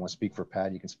think, and I want to speak for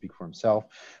Pat, you can speak for himself,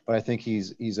 but I think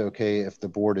he's okay. If the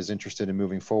board is interested in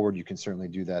moving forward, you can certainly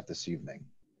do that this evening.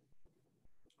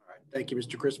 All right, thank you,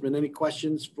 Mr. Chrisman. Any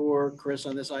questions for Chris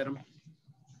on this item?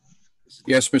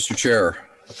 Yes, Mr. Chair.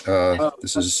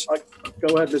 This is.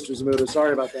 Go ahead, Mr. Zamuda.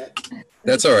 Sorry about that.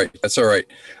 That's all right. That's all right.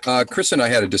 Chris and I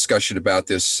had a discussion about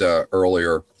this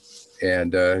earlier,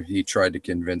 and he tried to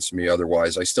convince me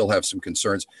otherwise. I still have some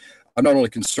concerns. I'm not only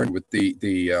concerned with the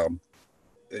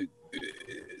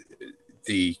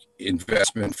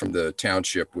investment from the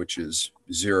township, which is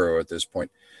zero at this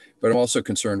point, but I'm also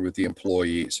concerned with the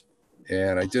employees.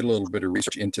 And I did a little bit of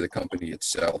research into the company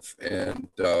itself, and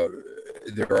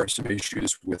there are some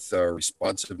issues with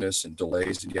responsiveness and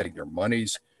delays in getting their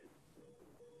monies.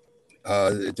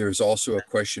 There's also a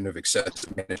question of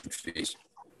excessive management fees.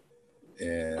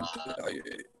 And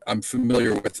I'm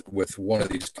familiar with one of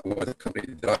these, with a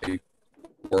company that I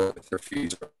work with. Their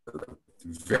fees are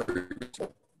very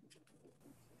reasonable.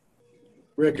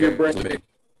 Rick, you're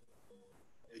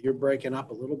breaking up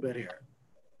a little bit here.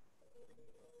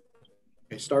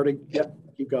 Okay, starting. Yep,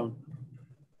 keep going.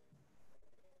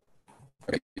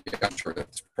 Yeah, I'm sure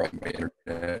that's probably my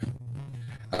internet.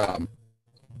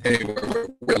 Anyway,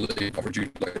 really, would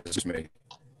you like this is me?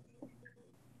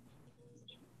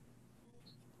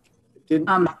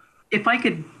 If I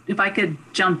could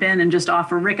jump in and just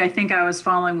offer, Rick, I think I was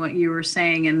following what you were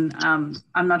saying, and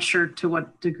I'm not sure to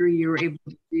what degree you were able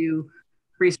to do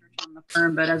research on the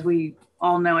firm, but as we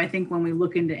all know, I think when we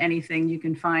look into anything, you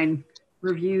can find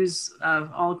reviews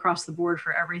all across the board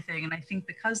for everything. And I think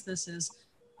because this is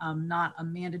not a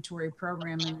mandatory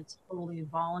program and it's totally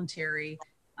voluntary,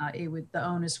 the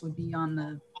onus would be on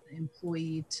the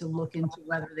employee to look into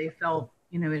whether they felt,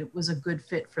 you know, it was a good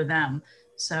fit for them.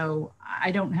 So I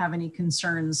don't have any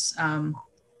concerns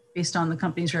based on the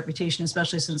company's reputation,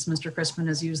 especially since Mr. Chrisman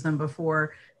has used them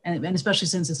before, and especially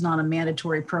since it's not a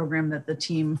mandatory program that the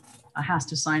team has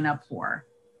to sign up for.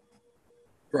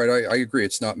 Right, I agree.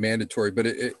 It's not mandatory, but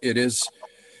it is.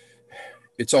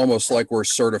 It's almost like we're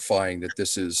certifying that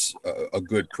this is a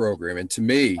good program. And to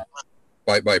me,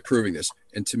 by approving this,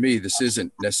 and to me, this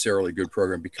isn't necessarily a good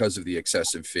program because of the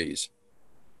excessive fees.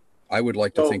 I would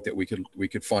like to think that we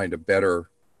could find a better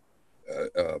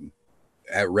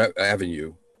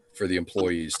avenue for the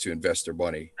employees to invest their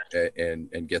money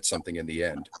and get something in the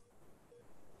end.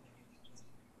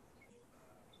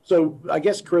 So I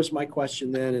guess, Chris, my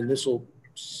question then, and this will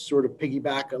sort of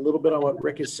piggyback a little bit on what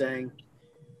Rick is saying.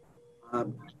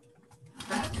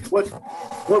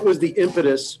 What was the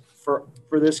impetus for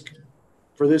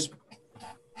this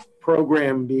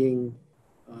program being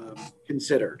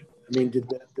considered? I mean, did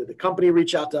the company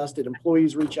reach out to us? Did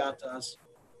employees reach out to us?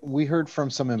 We heard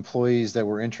from some employees that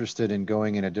were interested in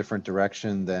going in a different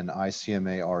direction than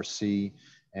ICMA RC,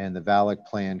 and the VALIC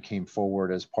plan came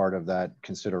forward as part of that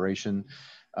consideration.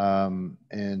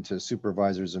 And to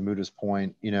Supervisor Zamuta's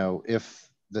point, you know, if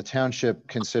the township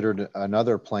considered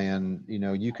another plan, you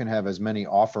know, you can have as many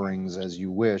offerings as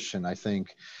you wish. And I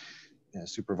think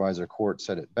Supervisor Court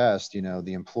said it best, you know,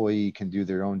 the employee can do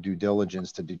their own due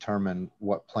diligence to determine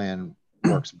what plan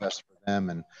works best for them.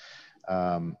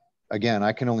 And again,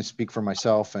 I can only speak for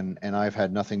myself, and I've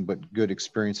had nothing but good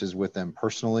experiences with them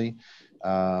personally,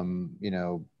 you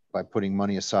know, by putting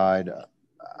money aside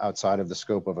outside of the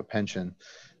scope of a pension.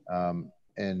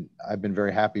 And I've been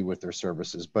very happy with their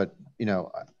services, but you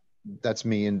know, that's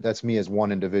me, and that's me as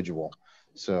one individual.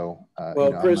 So, well,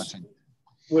 you know, Chris,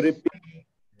 would it be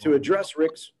to address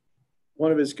Rick's,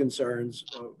 one of his concerns,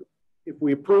 if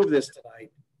we approve this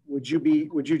tonight, would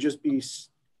you just be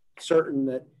certain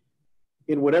that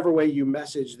in whatever way you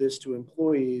message this to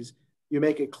employees, you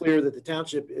make it clear that the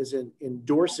township isn't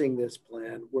endorsing this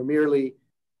plan? We're merely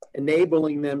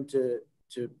enabling them to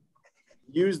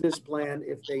use this plan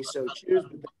if they so choose,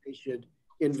 but they should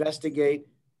investigate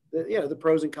the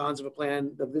pros and cons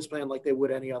of this plan like they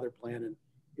would any other plan, and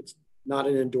it's not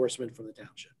an endorsement from the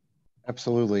township.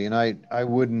 Absolutely, and I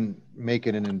wouldn't make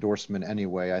it an endorsement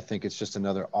anyway. I think it's just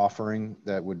another offering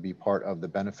that would be part of the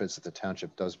benefits that the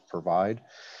township does provide.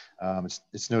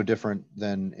 It's no different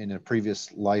than in a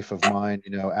previous life of mine.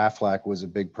 You know, Aflac was a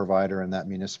big provider in that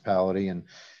municipality, and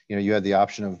you know, you had the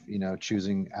option of, you know,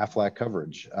 choosing Aflac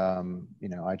coverage. You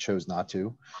know, I chose not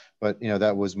to, but you know,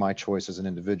 that was my choice as an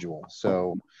individual.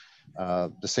 So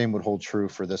the same would hold true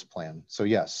for this plan. So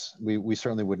yes, we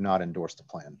certainly would not endorse the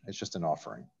plan. It's just an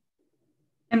offering.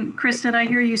 And Chris, did I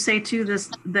hear you say too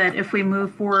that if we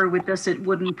move forward with this, it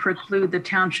wouldn't preclude the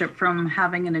township from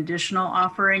having an additional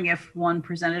offering if one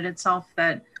presented itself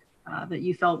that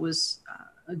you felt was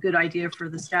a good idea for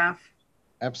the staff?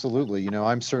 Absolutely. You know,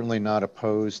 I'm certainly not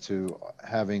opposed to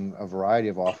having a variety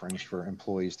of offerings for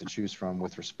employees to choose from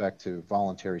with respect to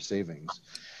voluntary savings.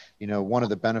 You know, one of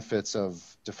the benefits of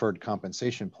deferred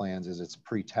compensation plans is it's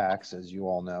pre-tax, as you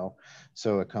all know.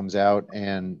 So it comes out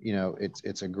and, you know,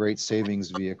 it's a great savings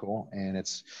vehicle, and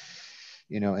it's,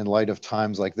 you know, in light of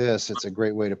times like this, it's a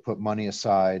great way to put money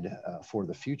aside for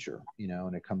the future, you know,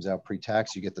 and it comes out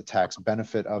pre-tax. You get the tax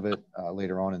benefit of it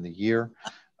later on in the year.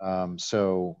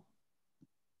 So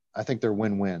I think they're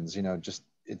win-wins, you know, just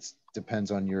it depends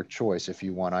on your choice. If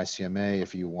you want ICMA,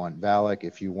 if you want VALIC,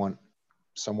 if you want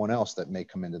someone else that may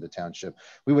come into the township,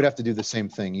 we would have to do the same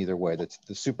thing either way. That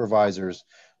the supervisors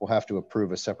will have to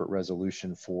approve a separate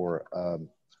resolution for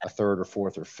a third or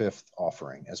fourth or fifth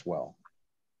offering as well.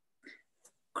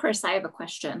 Chris, I have a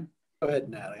question. Go ahead,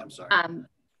 Natalie. I'm sorry.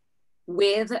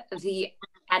 With the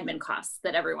admin costs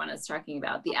that everyone is talking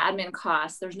about, the admin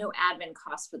costs, there's no admin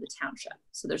cost for the township.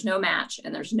 So there's no match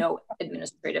and there's no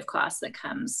administrative cost that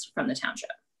comes from the township.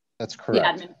 That's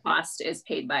correct. The admin cost is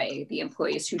paid by the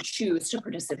employees who choose to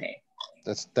participate.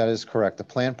 That is correct. The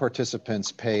plan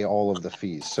participants pay all of the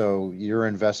fees. So your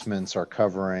investments are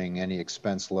covering any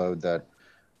expense load that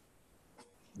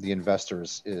the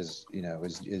investors is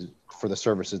for the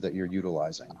services that you're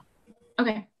utilizing.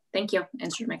 Okay, thank you.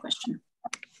 Answered my question.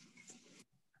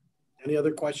 Any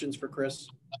other questions for Chris?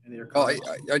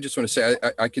 I just want to say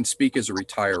I can speak as a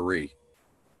retiree,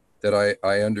 that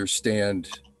I understand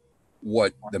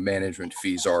what the management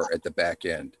fees are at the back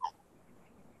end.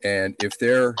 And if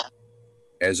they're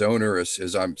as onerous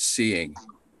as I'm seeing,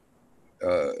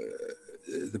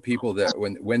 the people that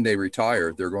when they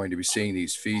retire, they're going to be seeing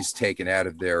these fees taken out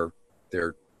of their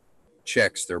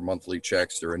checks, their monthly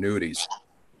checks, their annuities,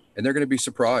 and they're going to be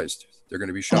surprised. They're going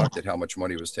to be shocked at how much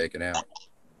money was taken out.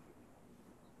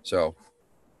 So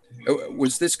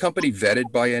was this company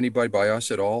vetted by anybody, by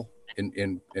us at all?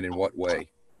 In what way?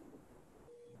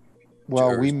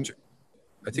 Well,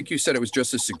 I think you said it was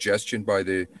just a suggestion by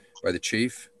the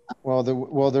chief. Well,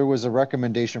 there was a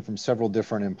recommendation from several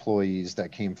different employees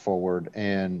that came forward,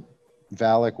 and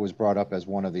VALIC was brought up as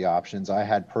one of the options. I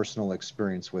had personal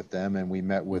experience with them, and we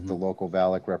met with the local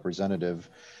VALIC representative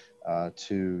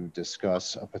to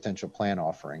discuss a potential plan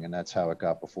offering, and that's how it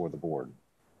got before the board.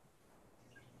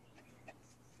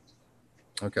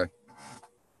 Okay.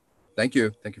 Thank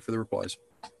you. Thank you for the replies.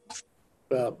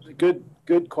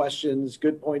 Good questions,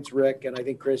 good points, Rick. And I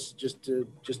think Chris, just to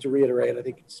reiterate, I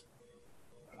think it's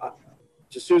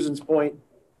to Susan's point,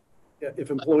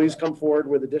 if employees come forward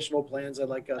with additional plans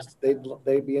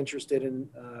they'd be interested in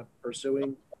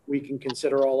pursuing, we can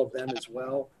consider all of them as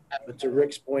well. But to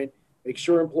Rick's point, make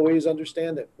sure employees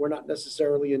understand that we're not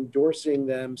necessarily endorsing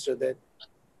them so that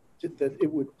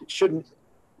it shouldn't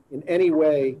in any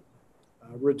way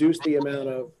reduce the amount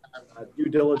of due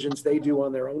diligence they do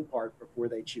on their own part before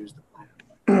they choose the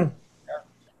plan.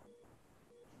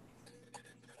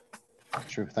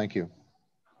 True. Thank you. All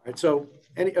right. So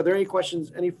are there any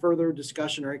questions, any further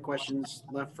discussion or any questions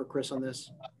left for Chris on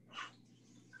this?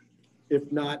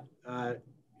 If not, it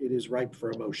is ripe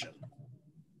for a motion.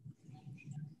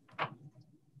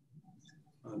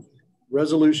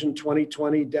 Resolution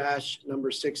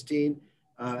 2020-16.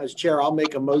 As chair, I'll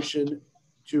make a motion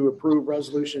to approve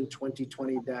resolution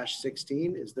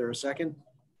 2020-16. Is there a second?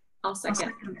 I'll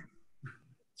second.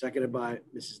 Seconded by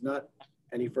Mrs. Nutt.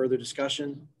 Any further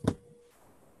discussion?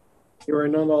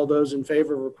 Hearing none, all those in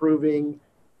favor of approving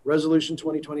resolution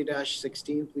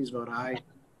 2020-16, please vote aye.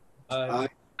 Aye.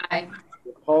 Aye.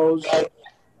 Opposed?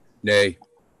 Nay.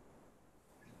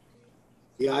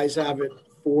 The ayes have it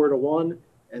 4-1,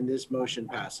 and this motion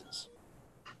passes.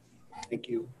 Thank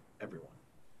you, everyone.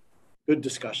 Good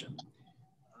discussion.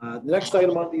 The next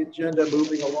item on the agenda,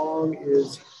 moving along,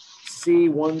 is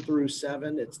C1 through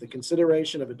 7. It's the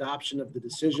consideration of adoption of the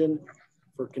decision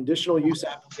for conditional use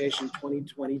application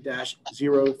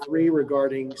 2020-03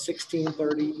 regarding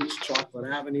 1630 East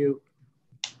Chocolate Avenue.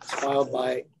 It's filed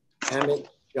by Emmett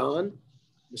John.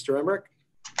 Mr. Emmerich.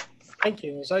 Thank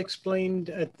you. As I explained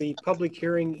at the public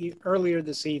hearing earlier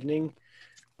this evening,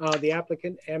 the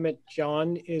applicant, Emmett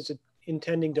John, is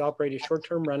intending to operate a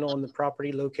short-term rental on the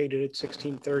property located at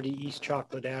 1630 East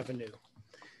Chocolate Avenue.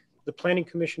 The Planning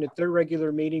Commission at their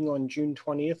regular meeting on June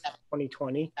 20th,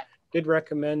 2020, did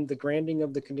recommend the granting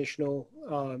of the conditional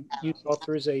use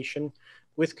authorization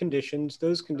with conditions.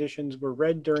 Those conditions were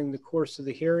read during the course of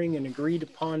the hearing and agreed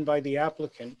upon by the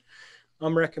applicant.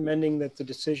 I'm recommending that the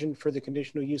decision for the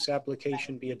conditional use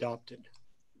application be adopted.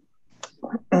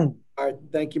 All right,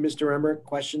 thank you, Mr. Emmerich.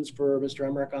 Questions for Mr.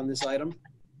 Emmerich on this item?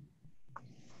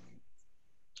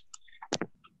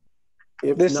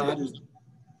 If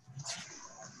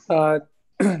not,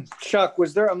 Chuck,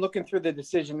 was there, I'm looking through the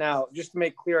decision now, just to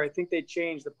make clear, I think they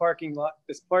changed the parking lot,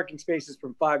 this parking spaces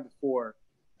from 5 to 4,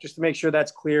 just to make sure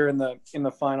that's clear in the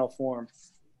final form.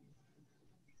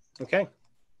 Okay.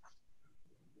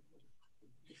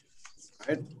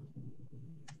 all right.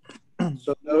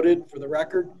 So noted for the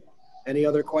record. Any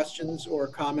other questions or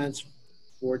comments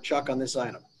for Chuck on this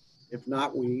item? If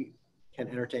not, we can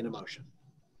entertain a motion.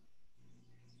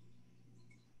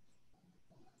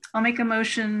 I'll make a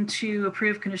motion to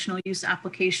approve conditional use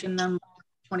application number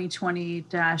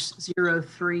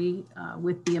 2020-03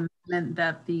 with the amendment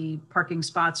that the parking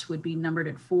spots would be numbered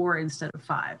at 4 instead of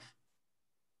 5.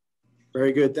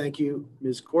 Very good. Thank you,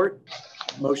 Ms. Court.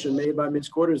 Motion made by Ms.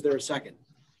 Court. Is there a second?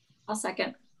 I'll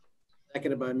second.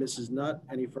 Seconded by Mrs. Nutt.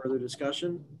 Any further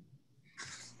discussion?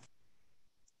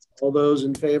 All those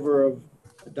in favor of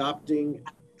adopting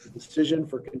the decision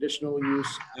for conditional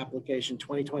use application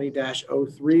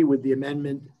 2020-03 with the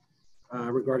amendment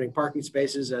regarding parking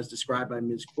spaces as described by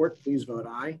Ms. Court, please vote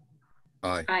aye.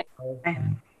 Aye. Aye.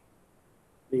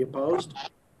 Any opposed?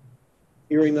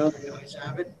 Hearing none, the ayes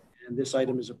have it, and this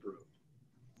item is approved.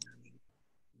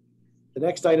 The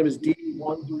next item is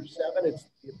D1 through 7. It's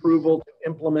the approval to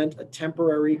implement a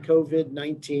temporary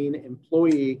COVID-19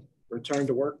 employee return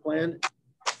to work plan.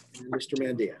 And Mr.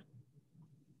 Mandia.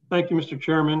 Thank you, Mr.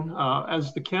 Chairman.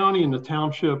 As the county and the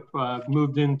township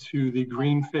moved into the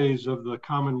green phase of the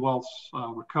Commonwealth's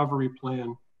recovery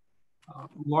plan,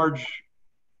 large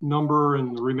number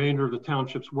and the remainder of the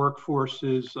township's workforce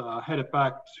is headed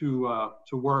back to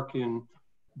work in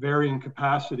varying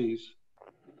capacities.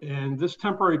 And this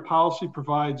temporary policy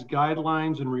provides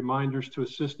guidelines and reminders to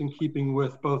assist in keeping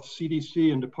with both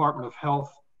CDC and Department of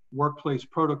Health workplace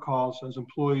protocols as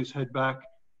employees head back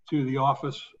to the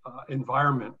office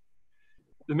environment.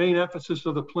 The main emphasis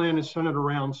of the plan is centered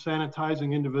around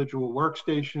sanitizing individual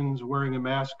workstations, wearing a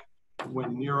mask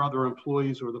when near other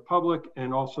employees or the public,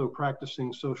 and also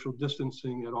practicing social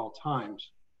distancing at all times.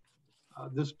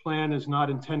 This plan is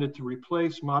not intended to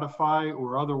replace, modify,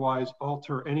 or otherwise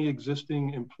alter any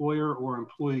existing employer or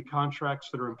employee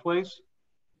contracts that are in place.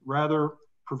 Rather,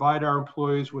 provide our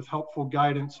employees with helpful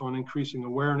guidance on increasing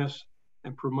awareness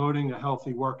and promoting a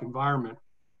healthy work environment.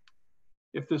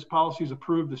 If this policy is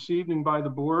approved this evening by the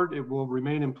board, it will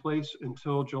remain in place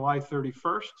until July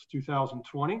 31st,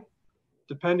 2020.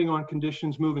 Depending on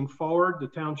conditions moving forward, the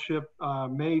township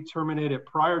may terminate it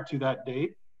prior to that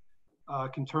date.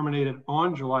 can terminate it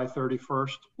on July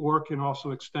 31st, or can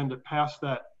also extend it past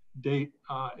that date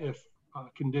if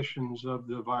conditions of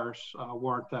the virus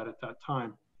warrant that at that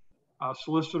time.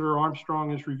 Solicitor Armstrong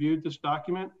has reviewed this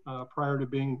document prior to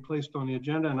being placed on the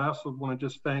agenda, and I also want to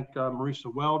just thank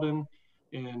Marisa Weldon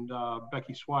and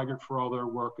Becky Swigert for all their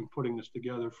work in putting this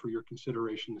together for your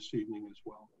consideration this evening as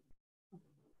well.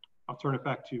 I'll turn it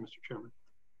back to you, Mr. Chairman.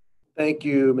 Thank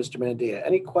you, Mr. Mandia.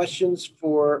 Any questions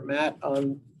for Matt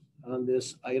on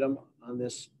this item, on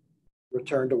this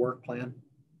return to work plan?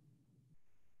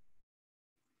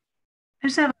 I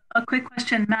just have a quick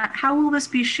question, Matt. How will this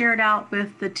be shared out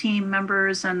with the team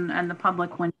members and the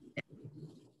public when?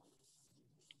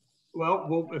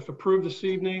 Well, if approved this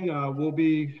evening, we'll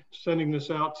be sending this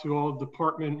out to all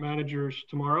department managers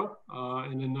tomorrow,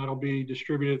 and then that'll be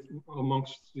distributed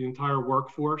amongst the entire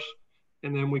workforce.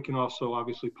 And then we can also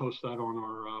obviously post that on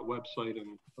our website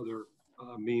and other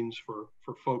means for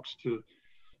folks to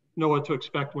know what to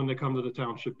expect when they come to the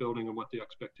township building and what the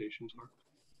expectations are.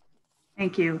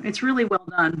 Thank you. It's really well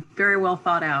done. Very well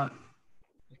thought out.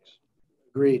 Thanks.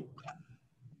 Agreed.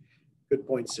 Good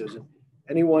point, Susan.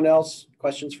 Anyone else?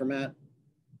 Questions for Matt?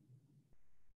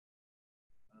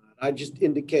 I just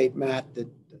indicate, Matt, that,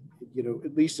 you know,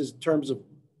 at least in terms of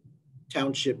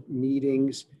township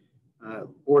meetings,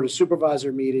 Board of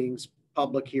Supervisor meetings,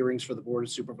 public hearings for the Board of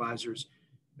Supervisors,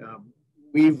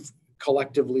 we've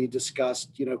collectively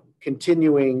discussed, you know,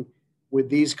 continuing with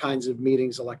these kinds of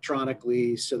meetings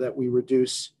electronically so that we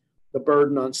reduce the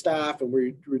burden on staff and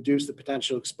we reduce the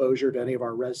potential exposure to any of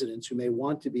our residents who may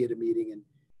want to be at a meeting and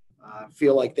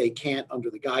feel like they can't under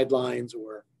the guidelines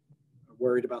or are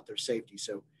worried about their safety.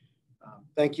 So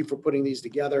thank you for putting these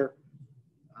together.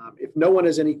 If no one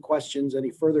has any questions,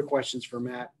 any further questions for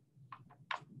Matt,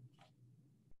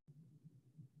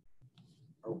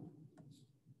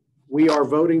 we are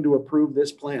voting to approve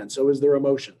this plan. So is there a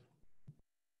motion?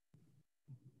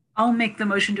 I'll make the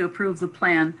motion to approve the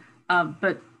plan,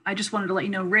 but I just wanted to let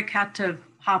you know, Rick had to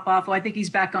hop off. Well, I think he's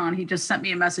back on. He just sent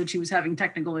me a message. He was having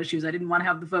technical issues. I didn't want to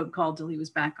have the vote called till he was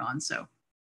back on. So.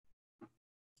 Is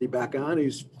he back on?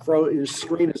 His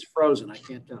screen is frozen. I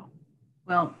can't tell.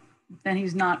 Well, then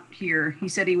he's not here. He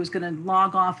said he was going to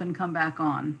log off and come back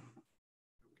on.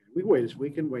 Okay, we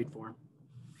can wait for him.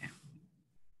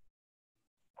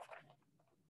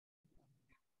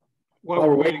 While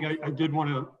we're waiting, I did want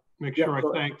to make sure I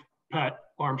thank Pat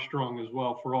Armstrong as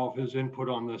well for all of his input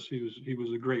on this. He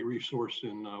was a great resource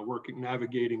in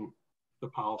navigating the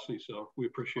policy, so we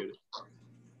appreciate it.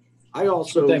 I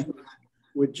also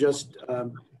would just,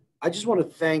 I just want to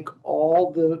thank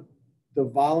all the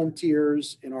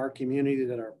volunteers in our community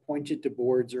that are appointed to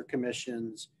boards or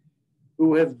commissions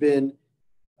who have been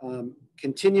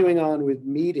continuing on with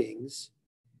meetings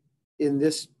in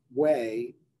this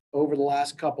way over the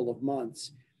last couple of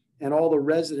months, and all the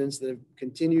residents that have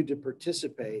continued to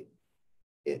participate.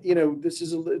 You know,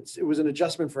 it was an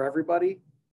adjustment for everybody.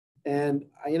 And,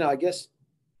 you know, I guess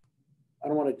I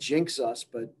don't want to jinx us,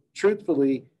 but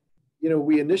truthfully, you know,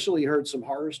 we initially heard some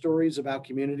horror stories about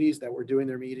communities that were doing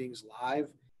their meetings live,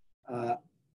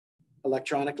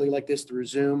 electronically like this through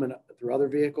Zoom and through other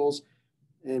vehicles.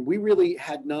 And we really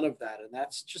had none of that. And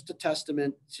that's just a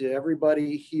testament to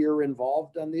everybody here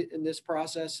involved in this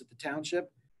process at the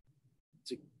township.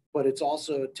 But it's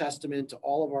also a testament to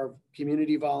all of our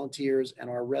community volunteers and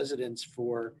our residents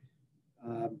for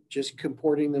just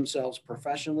comporting themselves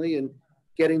professionally and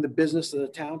getting the business of the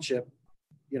township,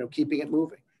 you know, keeping it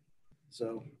moving.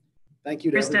 So thank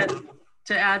you to everybody.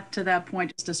 To add to that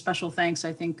point, just a special thanks,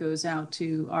 I think, goes out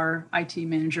to our IT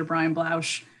manager, Brian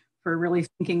Blausch, for really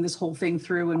thinking this whole thing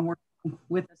through and working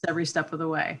with us every step of the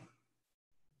way.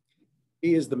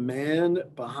 He is the man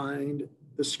behind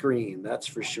the screen, that's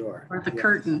for sure. Or the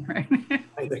curtain, right?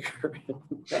 The curtain.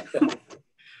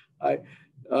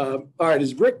 All right,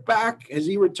 is Rick back? Has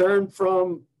he returned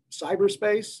from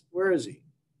cyberspace? Where is he?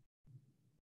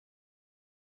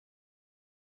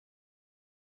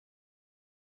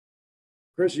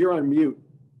 Chris, you're on mute.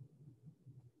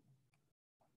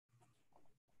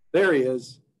 There he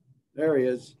is. There he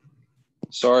is.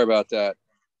 Sorry about that.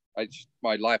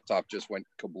 My laptop just went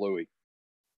kablooey.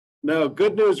 No,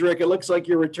 good news, Rick. It looks like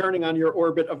you're returning on your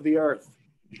orbit of the Earth.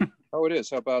 Oh, it is.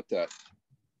 How about that?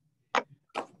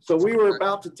 So we were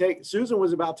about to Susan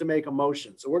was about to make a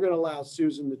motion. So we're going to allow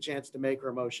Susan the chance to make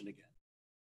her motion again.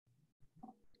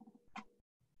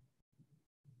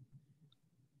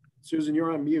 Susan,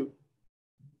 you're on mute.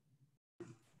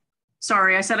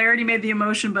 Sorry, I said I already made the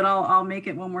motion, but I'll make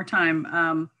it one more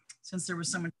time since there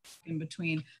was so much in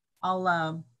between.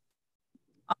 I'll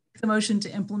The motion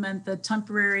to implement the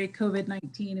temporary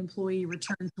COVID-19 employee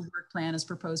return to work plan as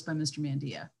proposed by Mr.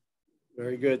 Mandia.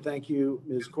 Very good. Thank you,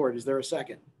 Ms. Court. Is there a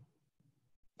second?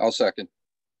 I'll second.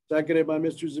 Seconded by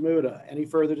Mr. Zamuda. Any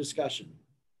further discussion?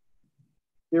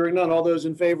 Hearing none, all those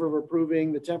in favor of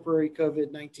approving the temporary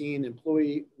COVID-19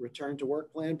 employee return to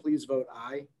work plan, please vote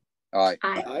aye. Aye.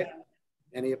 Aye.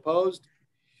 Any opposed?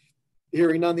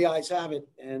 Hearing none, the ayes have it,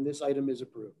 and this item is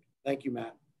approved. Thank you,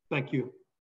 Matt. Thank you.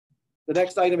 The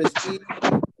next item is E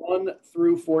 1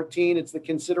 through 14. It's the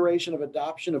consideration of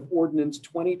adoption of ordinance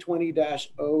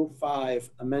 2020-05,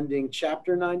 amending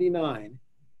Chapter 99,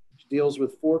 which deals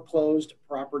with foreclosed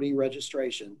property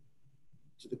registration,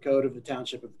 to the code of the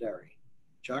Township of Derry.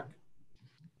 Chuck?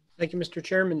 Thank you, Mr.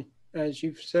 Chairman. As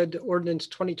you've said, ordinance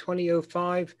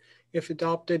 2020-05, if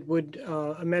adopted, would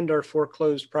amend our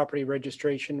foreclosed property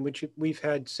registration, which we've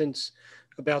had since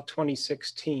about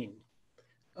 2016.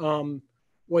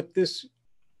 What this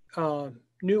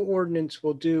new ordinance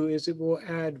will do is it will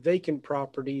add vacant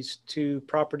properties to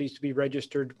properties to be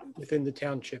registered within the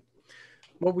township.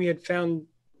 What we had found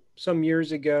some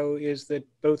years ago is that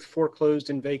both foreclosed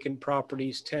and vacant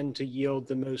properties tend to yield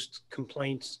the most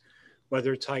complaints,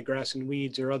 whether it's high grass and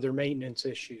weeds or other maintenance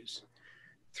issues.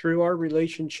 Through our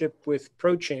relationship with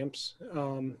ProChamps,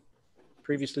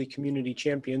 previously community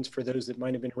champions for those that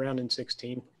might have been around in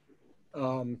 16,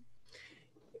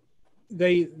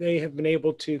 they have been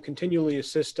able to continually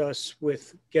assist us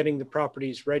with getting the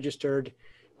properties registered,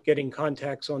 getting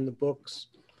contacts on the books.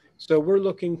 So we're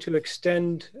looking to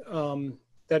extend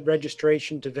that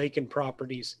registration to vacant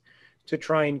properties to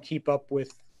try and keep up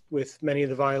with many of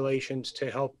the violations to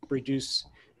help reduce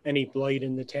any blight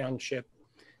in the township.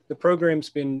 The program's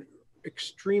been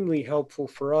extremely helpful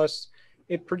for us.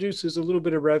 It produces a little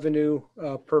bit of revenue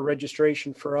per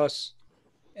registration for us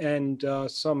and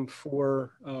some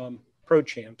for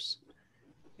ProChamps.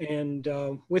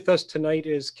 And with us tonight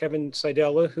is Kevin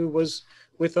Seidella, who was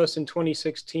with us in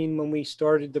 2016 when we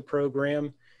started the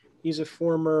program. He's a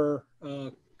former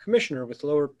commissioner with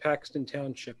Lower Paxton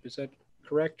Township. Is that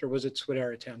correct, or was it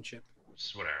Swidera Township?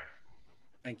 Swidera.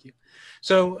 Thank you.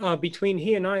 So between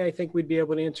he and I think we'd be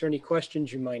able to answer any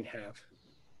questions you might have.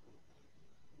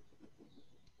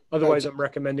 Otherwise, I'm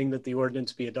recommending that the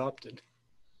ordinance be adopted.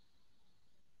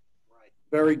 Right.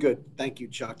 Very good. Thank you,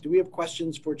 Chuck. Do we have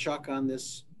questions for Chuck on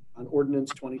this, on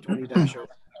ordinance 2020-05?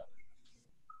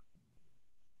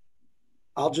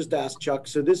 I'll just ask Chuck.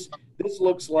 So this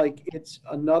looks like it's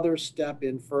another step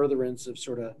in furtherance of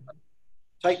sort of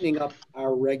tightening up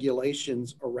our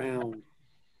regulations around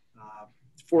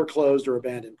foreclosed or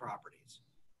abandoned properties.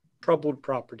 Troubled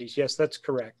properties. Yes, that's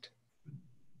correct.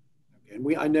 Okay.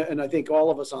 And I know, and I think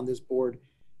all of us on this board,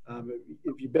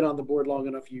 if you've been on the board long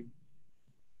enough,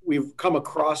 we've come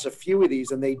across a few of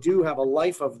these, and they do have a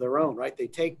life of their own, right? They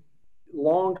take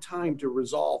long time to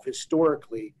resolve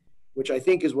historically, which I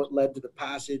think is what led to the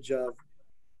passage of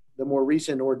the more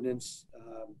recent ordinance,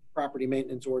 property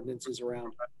maintenance ordinances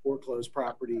around foreclosed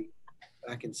property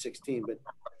back in 16. But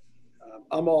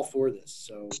I'm all for this.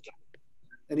 So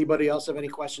anybody else have any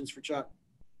questions for Chuck?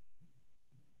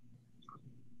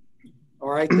 All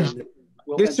right, then.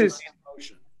 This is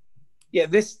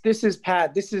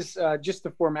Pat. This is just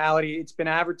the formality. It's been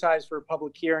advertised for a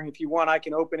public hearing. If you want, I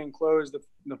can open and close the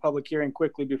public hearing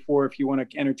quickly before, if you want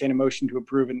to entertain a motion to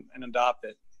approve and adopt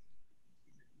it.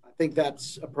 I think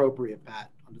that's appropriate,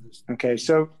 Pat. Under this. Okay,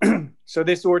 so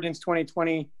this ordinance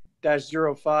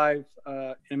 2020-05,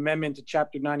 an amendment to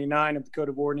Chapter 99 of the Code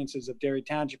of Ordinances of Derry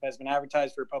Township, has been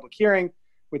advertised for a public hearing.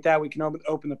 With that, we can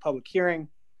open the public hearing.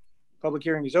 Public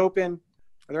hearing is open.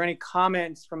 Are there any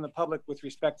comments from the public with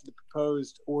respect to the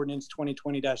proposed ordinance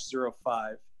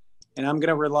 2020-05? And I'm going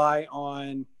to rely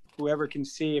on whoever can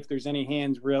see if there's any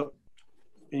hands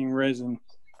being risen.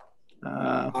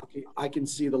 I can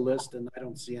see the list, and I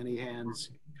don't see any hands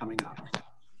coming up.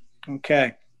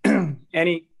 Okay.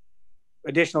 Any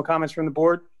additional comments from the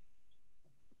board?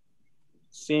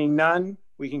 Seeing none,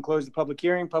 we can close the public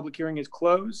hearing. Public hearing is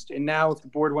closed. And now if the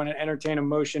board want to entertain a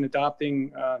motion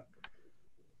adopting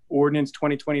ordinance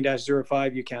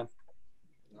 2020-05, you can.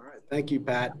 All right. Thank you,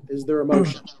 Pat. Is there a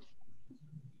motion?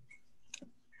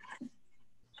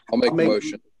 I'll make the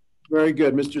motion. Very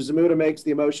good. Mr. Zamuda makes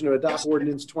the motion to adopt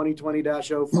ordinance 2020-05. Is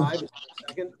there a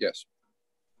second? Yes.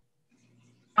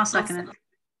 I'll second it.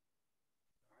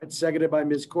 It's seconded by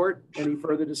Ms. Court. Any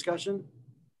further discussion?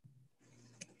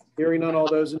 Hearing none, all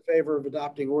those in favor of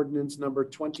adopting ordinance number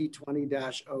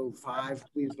 2020-05,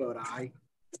 please vote aye.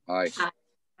 Aye.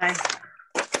 Aye.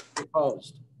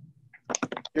 Opposed?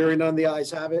 Hearing none, the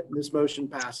ayes have it, and this motion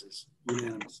passes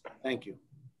unanimously. Thank you.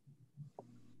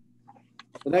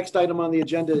 The next item on the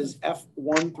agenda is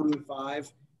F1 through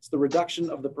 5. It's the reduction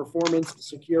of the performance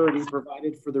security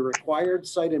provided for the required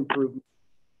site improvement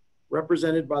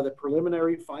represented by the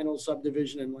preliminary final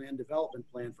subdivision and land development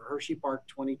plan for Hershey Park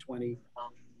 2020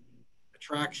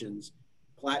 attractions,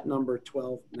 plat number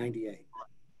 1298.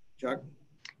 Chuck?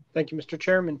 Thank you, Mr.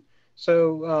 Chairman.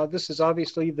 So this is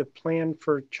obviously the plan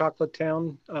for Chocolate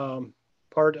Town,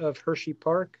 part of Hershey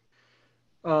Park.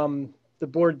 The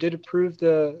board did approve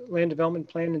the land development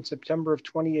plan in September of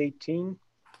 2018.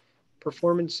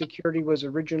 Performance security was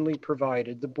originally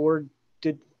provided. The board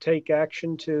did take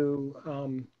action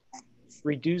to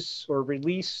reduce or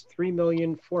release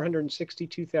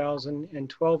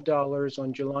 $3,462,012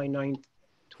 on July 9th,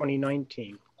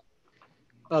 2019.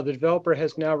 The developer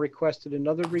has now requested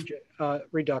another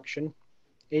reduction.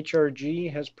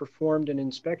 HRG has performed an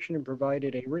inspection and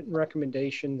provided a written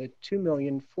recommendation that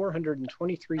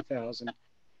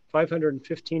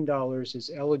 $2,423,515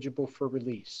 is eligible for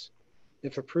release.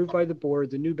 If approved by the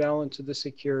board, the new balance of the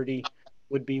security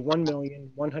would be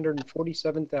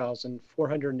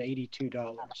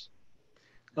 $1,147,482.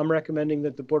 I'm recommending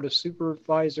that the Board of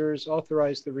Supervisors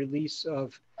authorize the release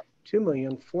of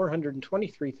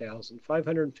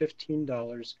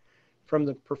 $2,423,515 from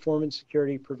the performance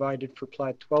security provided for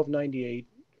Plat 1298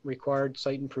 required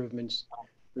site improvements,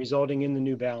 resulting in the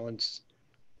new balance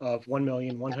of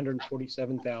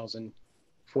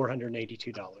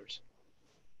 $1,147,482.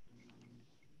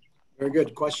 Very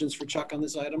good. Questions for Chuck on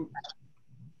this item?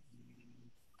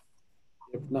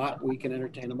 If not, we can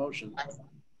entertain a motion.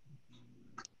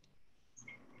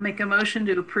 Make a motion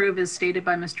to approve as stated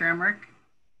by Mr. Emmerich.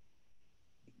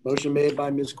 Motion made by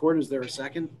Ms. Court. Is there a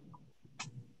second?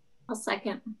 I'll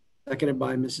second. Seconded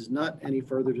by Mrs. Nutt. Any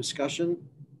further discussion?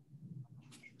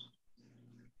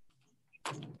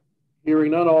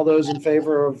 Hearing none, all those in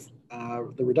favor of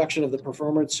the reduction of the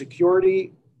performance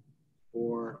security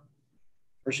for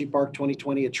Hershey Park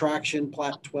 2020 attraction,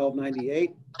 plat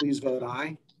 1298, please vote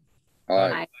aye.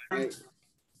 Aye. Aye.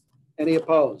 Any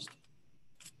opposed?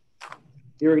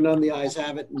 Hearing none, the ayes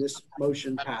have it, and this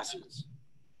motion passes.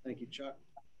 Thank you, Chuck.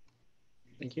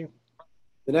 Thank you.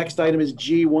 The next item is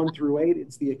G1 through 8.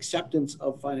 It's the acceptance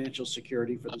of financial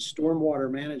security for the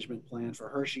stormwater management plan for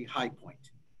Hershey High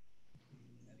Point.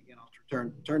 And again, I'll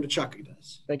turn to Chuck who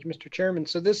does. Thank you, Mr. Chairman.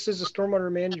 So this is a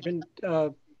stormwater management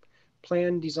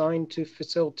plan designed to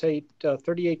facilitate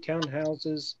 38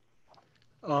 townhouses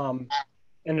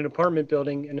and an apartment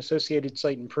building and associated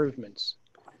site improvements.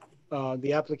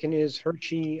 The applicant is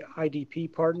Hershey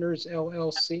IDP Partners,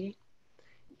 LLC.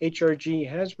 HRG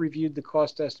has reviewed the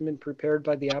cost estimate prepared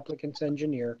by the applicant's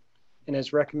engineer and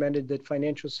has recommended that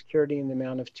financial security in the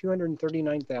amount of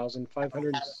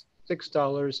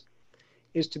 $239,506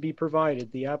 is to be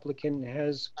provided. The applicant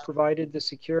has provided the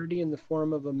security in the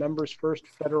form of a Members First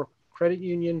Federal Credit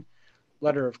Union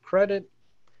letter of credit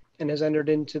and has entered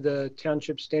into the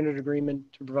Township Standard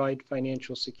Agreement to provide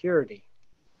financial security.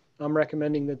 I'm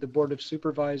recommending that the Board of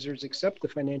Supervisors accept the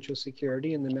financial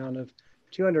security in the amount of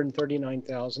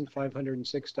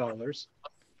 $239,506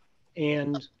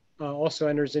 and also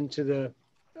enters into the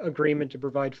agreement to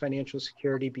provide financial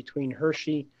security between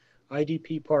Hershey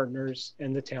IDP Partners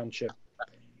and the Township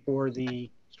for the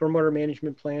stormwater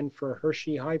management plan for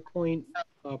Hershey High Point,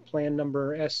 plan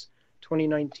number S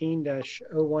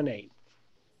 2019-018.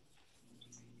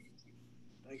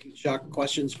 Thank you, Chuck.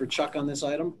 Questions for Chuck on this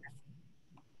item?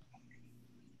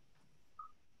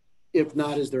 If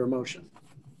not, is there a motion?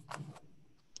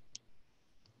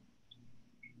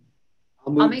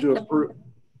 I'll move to approve.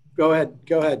 Go ahead,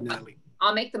 Natalie.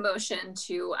 I'll make the motion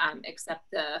to accept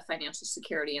the financial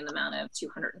security in the amount of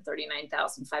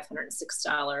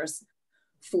 $239,506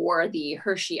 for the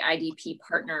Hershey IDP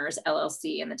Partners,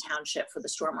 LLC and the Township for the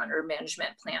stormwater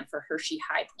management plan for Hershey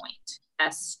High Point,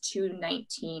 S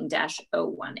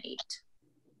 219-018.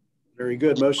 Very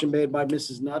good. Motion made by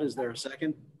Mrs. Nutt. Is there a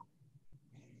second?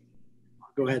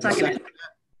 I'll go ahead and second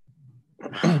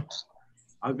that.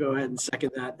 I'll go ahead and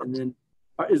second that. And then,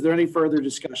 is there any further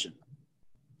discussion?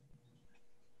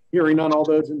 Hearing none, all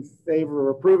those in favor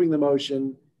of approving the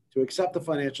motion to accept the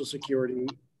financial security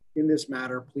in this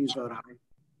matter, please vote aye.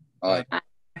 Aye.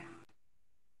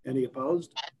 Any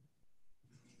opposed?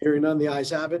 Hearing none, the ayes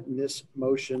have it, and this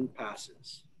motion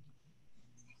passes.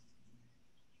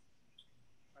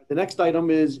 The next item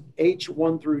is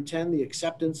H1 through 10, the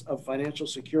acceptance of financial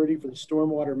security for the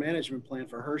stormwater management plan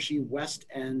for Hershey West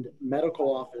End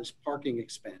Medical Office parking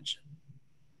expansion.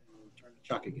 Turn to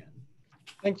Chuck again.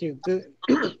 Thank you.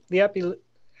 The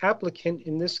applicant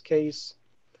in this case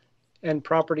and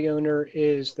property owner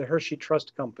is the Hershey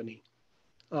Trust Company.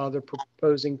 They're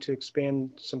proposing to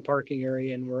expand some parking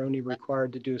area, and we're only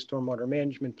required to do a stormwater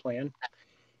management plan.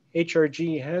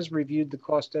 HRG has reviewed the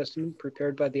cost estimate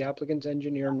prepared by the applicant's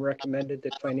engineer and recommended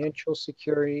that financial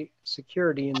security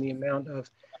in the amount of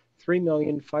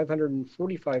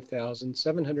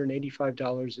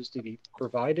 $3,545,785 is to be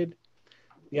provided.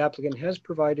 The applicant has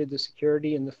provided the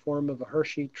security in the form of a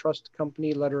Hershey Trust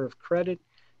Company letter of credit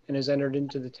and has entered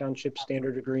into the township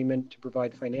standard agreement to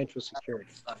provide financial security.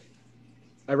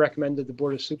 I recommend that the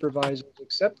Board of Supervisors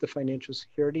accept the financial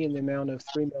security in the amount of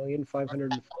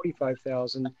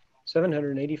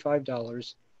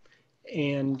 $3,545,785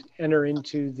 and enter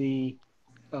into the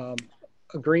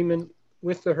agreement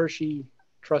with the Hershey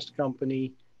Trust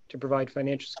Company to provide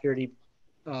financial security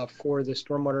for the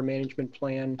Stormwater Management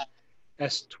Plan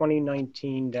S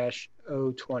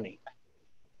 2019-020.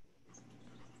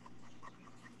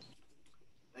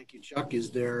 Thank you, Chuck.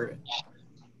 Is there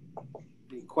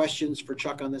any questions for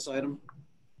Chuck on this item?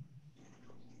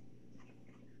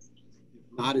 If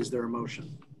not, is there a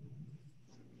motion?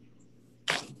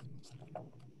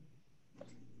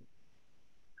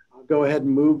 I'll go ahead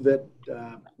and move that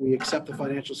we accept the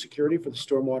financial security for the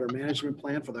stormwater management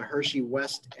plan for the Hershey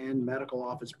West End Medical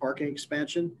Office parking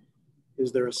expansion.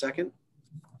 Is there a second?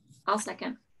 I'll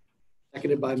second.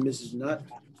 Seconded by Mrs. Nutt.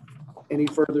 Any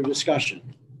further discussion?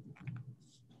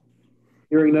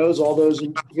 Hearing none, all those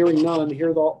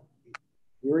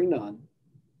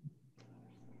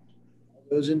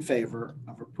in favor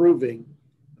of approving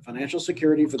the financial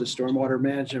security for the stormwater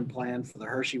management plan for the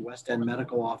Hershey West End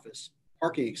Medical Office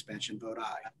parking expansion, vote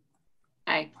aye.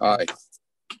 Aye. Aye.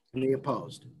 Any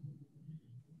opposed?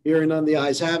 Hearing none, the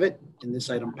ayes have it, and this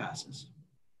item passes.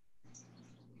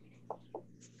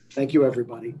 Thank you,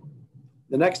 everybody.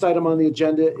 The next item on the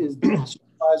agenda is the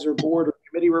supervisor board or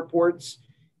committee reports.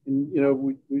 And, you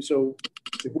know, so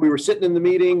if we were sitting in the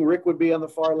meeting, Rick would be on the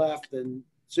far left and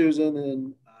Susan,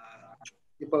 and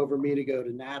skip over me to go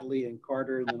to Natalie and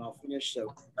Carter, and then I'll finish.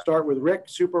 So start with Rick,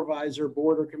 supervisor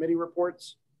board or committee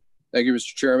reports. Thank you,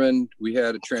 Mr. Chairman. We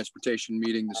had a transportation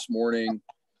meeting this morning,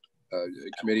 a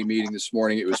committee meeting this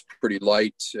morning. It was pretty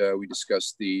light. We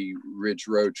discussed the Ridge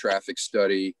Road traffic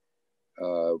study,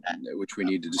 which we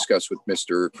need to discuss with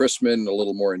Mr. Chrisman a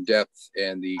little more in depth,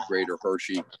 and the Greater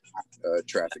Hershey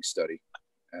traffic study.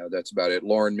 That's about it.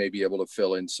 Lauren may be able to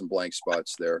fill in some blank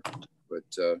spots there, but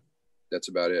that's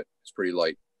about it. It's pretty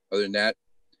light. Other than that,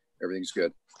 everything's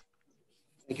good.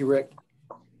 Thank you, Rick.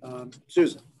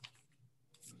 Susan.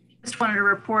 Just wanted to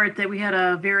report that we had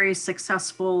a very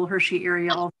successful Hershey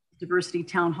area diversity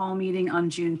town hall meeting on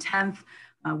June 10th.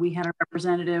 We had a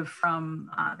representative from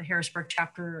the Harrisburg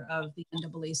chapter of the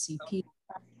NAACP,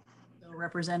 a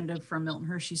representative from Milton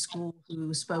Hershey School,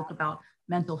 who spoke about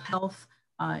mental health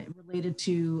related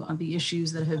to the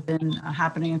issues that have been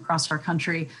happening across our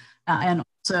country. And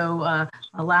also,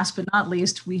 last but not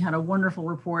least, we had a wonderful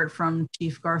report from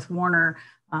Chief Garth Warner.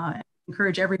 I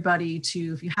encourage everybody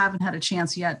to, if you haven't had a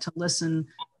chance yet, to listen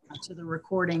to the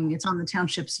recording. It's on the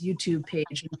township's YouTube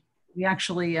page. We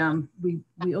actually, we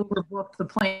overbooked the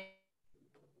plane.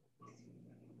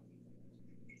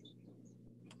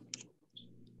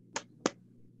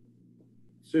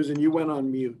 Susan, you went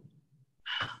on mute.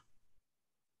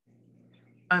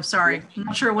 I'm sorry, I'm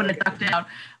not sure when it ducked out.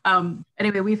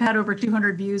 Anyway, we've had over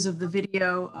 200 views of the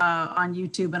video on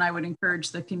YouTube, and I would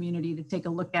encourage the community to take a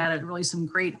look at it. Really some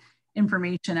great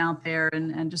information out there,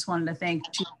 and just wanted to thank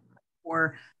Chief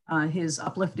for his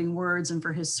uplifting words and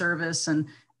for his service, and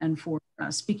for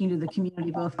speaking to the community,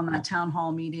 both on that town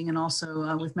hall meeting and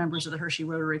also with members of the Hershey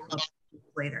Rotary Club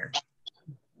later.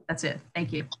 That's it.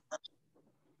 Thank you.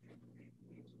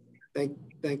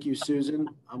 Thank you, Susan.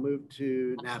 I'll move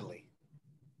to Natalie.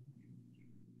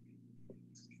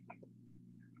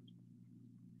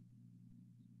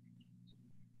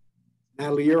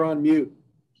 Natalie, you're on mute.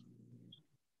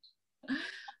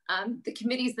 The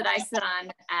committees that I sit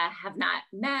on have not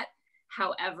met.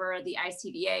 However, the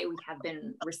ICDA, we have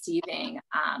been receiving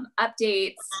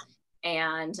updates,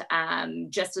 and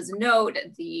just as a note,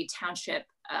 the township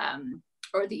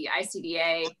or the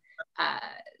ICDA,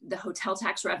 the hotel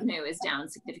tax revenue is down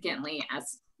significantly,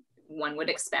 as one would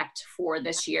expect for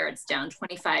this year. It's down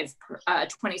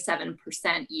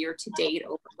 27% year to date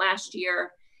over last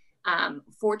year.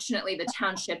 Fortunately, the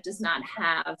township does not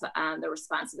have the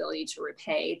responsibility to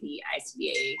repay the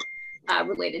ICDA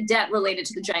related debt related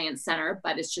to the Giant Center,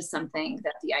 but it's just something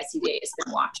that the ICDA has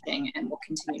been watching and will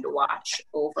continue to watch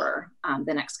over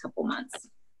the next couple months.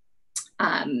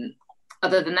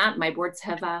 Other than that, my boards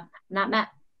have not met.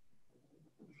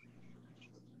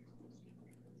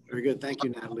 Very good. Thank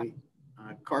you, Natalie.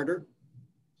 Carter?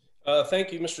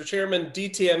 Thank you, Mr. Chairman.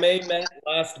 DTMA met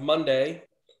last Monday.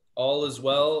 All is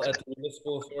well at the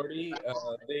municipal authority.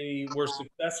 They were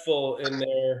successful in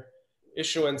their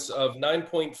issuance of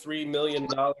 $9.3 million in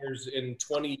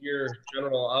 20-year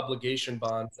general obligation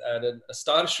bonds at an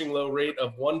astonishing low rate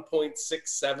of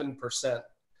 1.67%.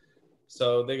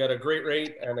 So they got a great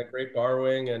rate and a great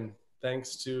borrowing, and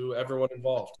thanks to everyone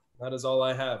involved. That is all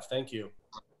I have. Thank you.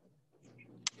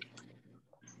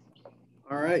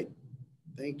 All right.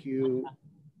 Thank you,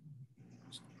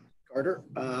 Carter.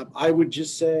 I would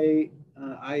just say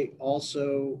I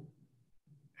also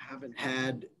haven't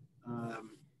had,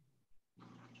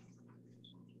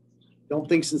 don't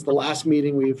think since the last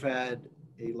meeting we've had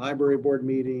a library board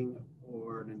meeting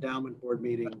or an endowment board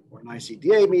meeting or an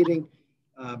ICDA meeting.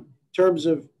 In terms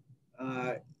of,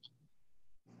 and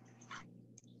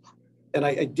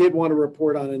I did want to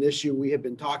report on an issue we have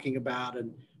been talking about,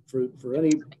 and for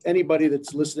anybody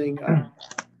that's listening,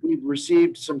 we've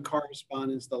received some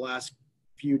correspondence the last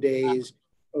few days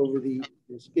over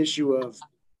this issue of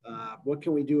what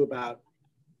can we do about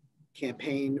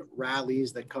campaign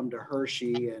rallies that come to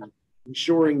Hershey, and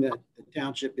ensuring that the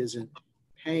township isn't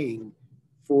paying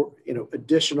for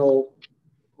additional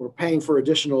or paying for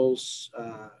additionals,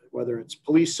 whether it's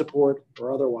police support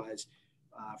or otherwise,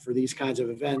 for these kinds of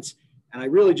events. And I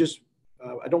really just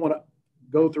I don't want to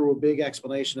go through a big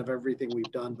explanation of everything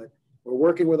we've done, but we're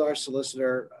working with our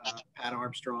solicitor, Pat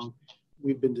Armstrong.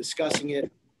 We've been discussing it.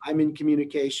 I'm in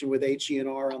communication with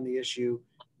HE&R on the issue.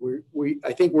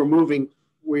 I think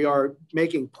we are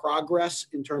making progress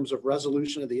in terms of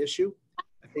resolution of the issue.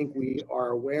 I think we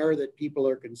are aware that people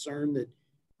are concerned that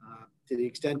to the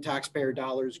extent taxpayer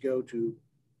dollars go to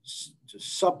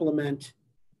supplement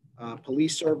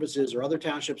police services or other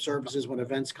township services when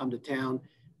events come to town,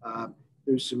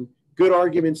 there's some good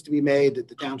arguments to be made that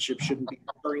the township shouldn't be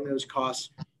incurring those costs.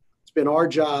 It's been our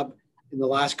job in the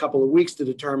last couple of weeks to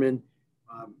determine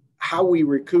how we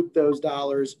recoup those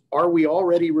dollars. Are we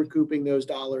already recouping those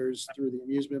dollars through the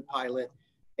amusement pilot,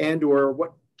 and or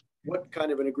what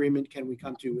kind of an agreement can we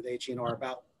come to with HE&R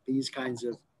about these kinds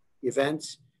of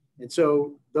events? And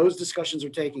so those discussions are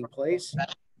taking place. I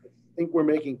think we're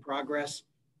making progress.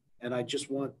 And I just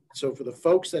want, so for the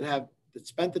folks that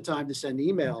spent the time to send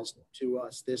emails to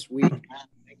us this week,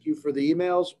 thank you for the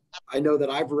emails. I know that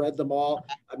I've read them all.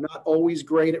 I'm not always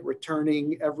great at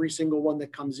returning every single one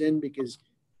that comes in because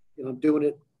I'm doing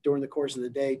it during the course of the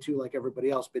day too, like everybody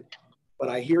else. But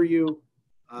I hear you.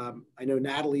 I know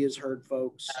Natalie has heard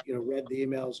folks, read the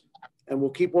emails, and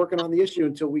we'll keep working on the issue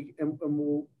until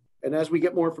and as we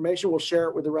get more information, we'll share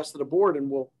it with the rest of the board, and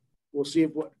we'll see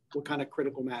what kind of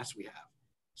critical mass we have.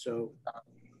 So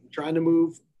I'm trying to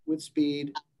move with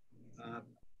speed,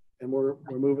 and we're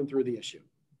moving through the issue.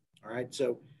 All right,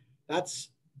 so that's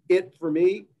it for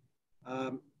me.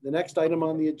 The next item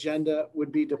on the agenda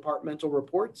would be departmental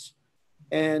reports.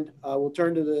 And we'll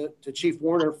turn to Chief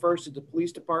Warner first at the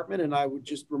police department. And I would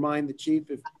just remind the chief,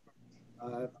 if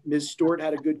Ms. Stewart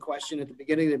had a good question at the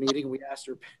beginning of the meeting, we asked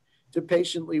her to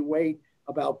patiently wait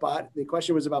about the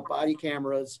question was about body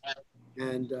cameras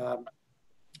and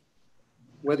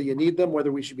whether you need them,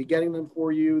 whether we should be getting them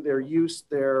for you, their use,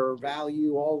 their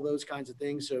value, all of those kinds of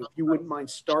things. So if you wouldn't mind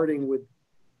starting with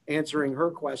answering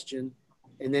her question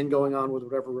and then going on with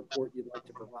whatever report you'd like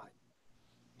to provide.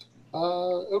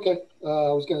 Okay.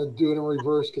 I was going to do it in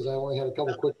reverse because I only had a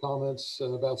couple quick comments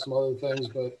about some other things,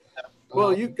 but.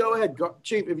 Well, you go ahead,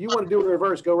 Chief. If you want to do it in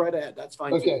reverse, go right ahead. That's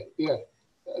fine. Okay. Too. Yeah.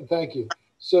 Thank you.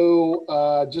 So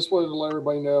just wanted to let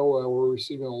everybody know we're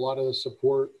receiving a lot of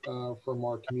support from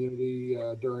our community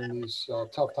during these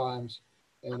tough times,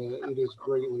 and it is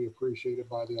greatly appreciated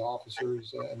by the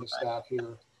officers and the staff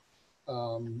here.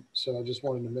 So I just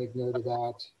wanted to make note of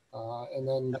that. And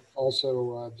then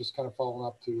also just kind of following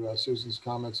up to Susan's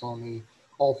comments on the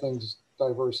All Things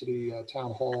Diversity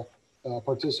Town Hall,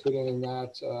 participating in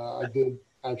that. I did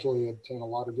actually obtain a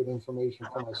lot of good information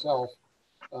for myself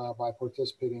by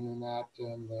participating in that,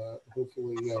 and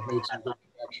hopefully made some good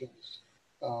connections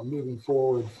moving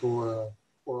forward for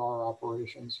our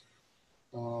operations.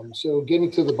 So getting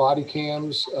to the body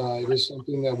cams, it is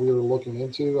something that we are looking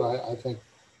into. I think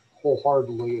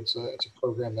wholeheartedly it's a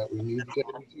program that we need to get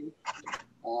into.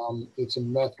 It's a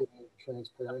method of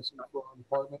transparency for our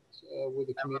department with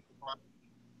the community.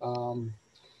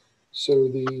 So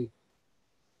the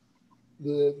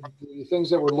things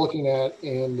that we're looking at,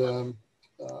 and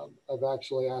I've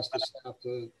actually asked the staff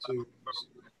to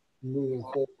moving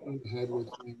forward ahead with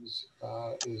things,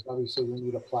 is obviously we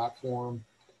need a platform,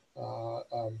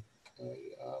 a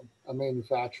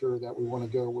manufacturer that we want to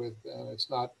go with, and it's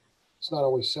not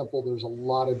always simple. There's a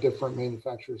lot of different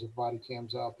manufacturers of body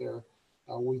cams out there.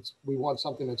 we want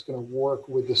something that's going to work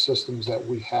with the systems that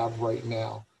we have right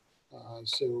now.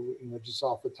 So, you know, just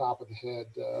off the top of the head,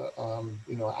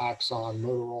 you know, Axon,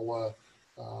 Motorola,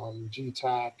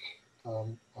 GTAC,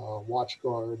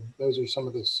 WatchGuard, those are some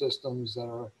of the systems that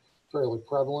are fairly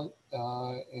prevalent,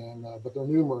 but they're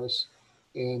numerous,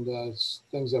 and it's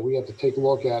things that we have to take a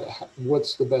look at.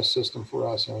 What's the best system for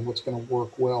us and what's going to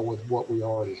work well with what we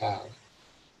already have.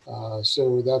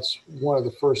 So that's one of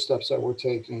the first steps that we're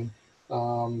taking.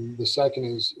 The second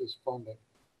is funding.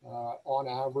 On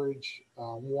average,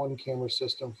 one camera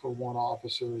system for one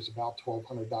officer is about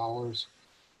 $1,200.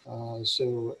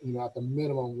 So, you know, at the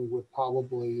minimum, we would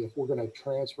probably, if we're going to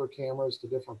transfer cameras to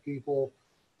different people,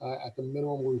 at the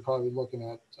minimum, we're probably looking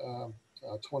at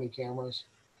 20 cameras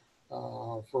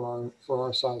for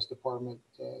our size department.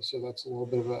 So that's a little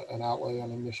bit of an outlay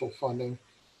on initial funding.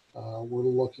 We're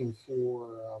looking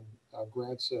for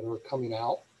grants that are coming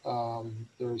out.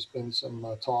 There's been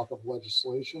some talk of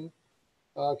legislation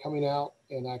coming out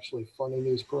and actually funding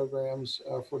these programs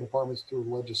for departments through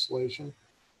legislation.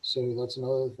 So that's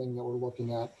another thing that we're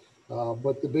looking at.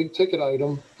 But the big ticket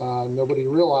item nobody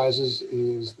realizes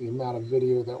is the amount of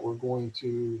video that we're going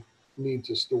to need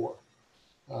to store.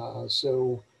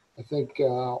 So I think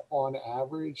on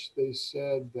average, they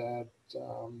said that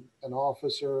an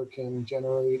officer can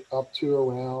generate up to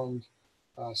around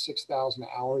 6,000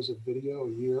 hours of video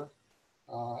a year.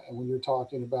 And when you're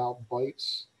talking about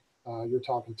bytes, you're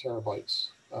talking terabytes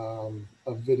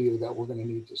of video that we're going to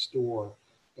need to store.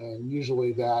 And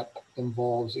usually that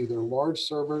involves either large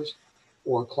servers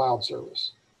or cloud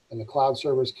service. And the cloud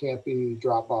service can't be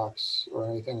Dropbox or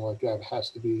anything like that. It has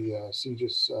to be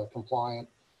CGIS compliant,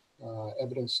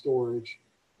 evidence storage.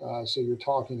 So you're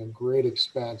talking a great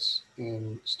expense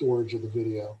in storage of the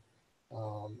video.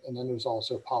 And then there's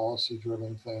also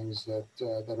policy-driven things that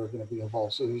are going to be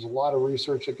involved. So there's a lot of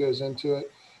research that goes into it.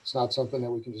 It's not something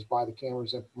that we can just buy the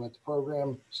cameras, implement the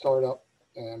program, start up,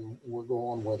 and we're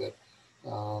going with it.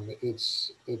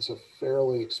 It's a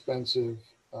fairly expensive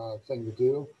thing to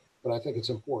do, but I think it's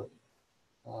important.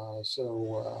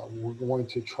 So we're going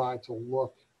to try to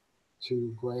look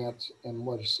to grant and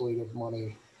legislative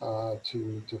money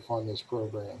to fund this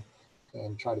program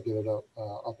and try to get it up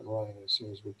and running as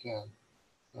soon as we can.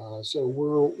 So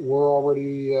we're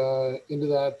already into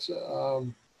that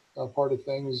part of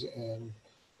things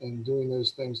and doing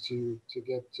those things to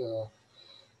get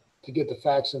the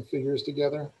facts and figures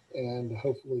together and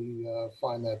hopefully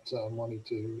find that money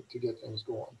to get things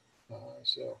going.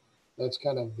 So that's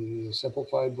kind of the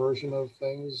simplified version of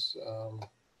things.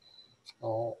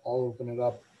 I'll open it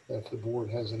up if the board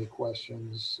has any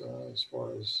questions as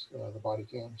far as the body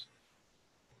cams.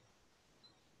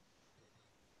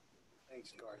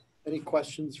 Thanks, Garth. Any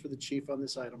questions for the chief on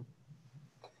this item?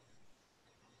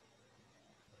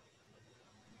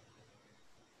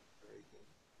 Very good.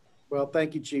 Well,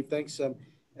 thank you, Chief. Thanks.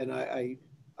 And I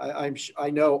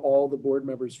know all the board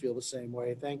members feel the same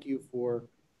way. Thank you for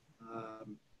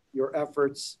your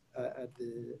efforts at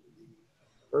the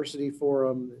diversity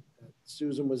forum that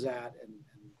Susan was at and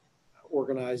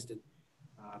organized. And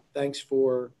thanks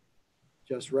for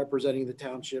just representing the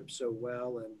township so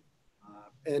well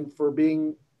and for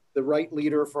being the right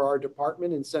leader for our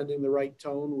department and sending the right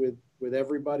tone with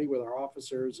everybody, with our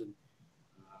officers. And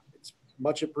it's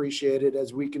much appreciated.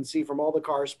 As we can see from all the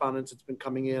correspondence that's been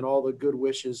coming in, all the good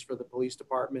wishes for the police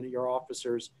department and your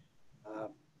officers.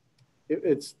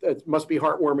 It must be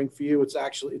heartwarming for you.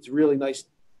 It's really nice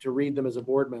to read them as a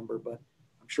board member, but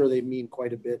I'm sure they mean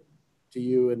quite a bit to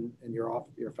you and your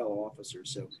fellow officers.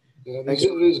 So yeah, it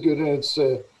is good. And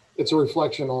it's a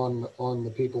reflection on the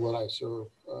people that I serve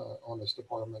on this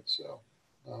department. So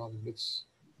it's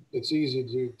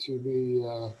easy to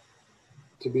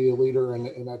be a leader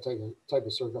in that type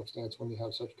of circumstance when you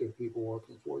have such good people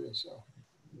working for you. So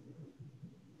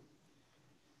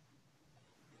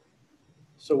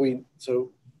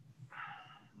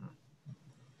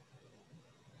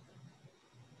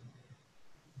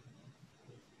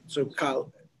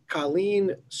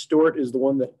Colleen Stewart is the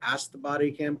one that asked the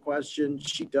body cam question.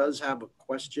 She does have a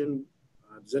question.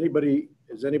 Is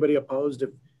anybody opposed?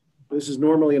 If this is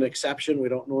normally an exception, we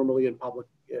don't normally in public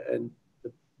and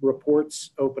the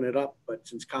reports open it up. But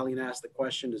since Colleen asked the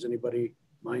question, does anybody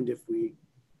mind if we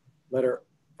let her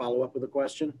follow up with a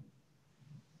question?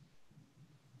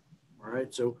 All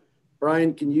right. So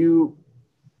Brian, can you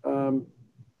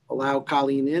allow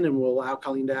Colleen in, and we'll allow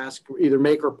Colleen to ask, either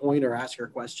make her point or ask her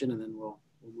question, and then we'll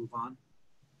move on.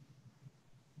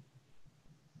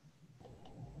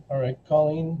 All right,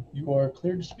 Colleen, you are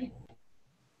cleared to speak.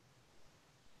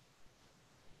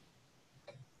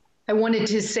 I wanted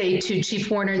to say to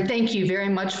Chief Warner, thank you very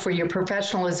much for your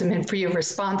professionalism and for your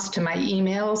response to my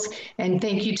emails. And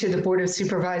thank you to the Board of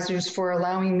Supervisors for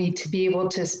allowing me to be able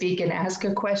to speak and ask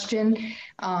a question.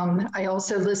 I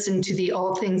also listened to the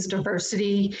All Things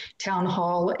Diversity Town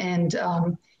Hall, and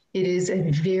it is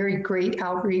a very great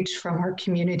outreach from our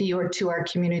community or to our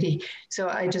community. So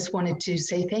I just wanted to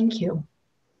say thank you.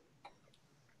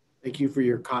 Thank you for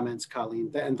your comments,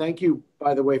 Colleen. And thank you,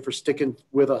 by the way, for sticking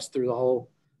with us through the whole,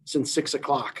 since 6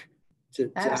 o'clock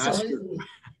to ask your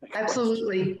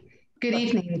Absolutely. Good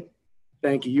evening.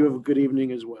 Thank you. You have a good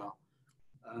evening as well.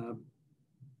 All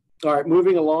right,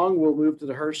 moving along, we'll move to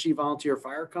the Hershey Volunteer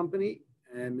Fire Company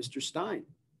and Mr. Stein.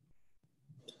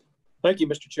 Thank you,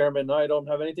 Mr. Chairman. I don't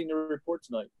have anything to report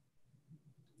tonight.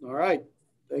 All right.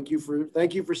 Thank you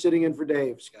for sitting in for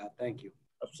Dave, Scott. Thank you.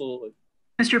 Absolutely.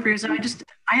 Mr. Abruzzo,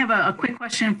 I have a quick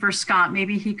question for Scott.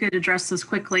 Maybe he could address this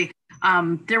quickly.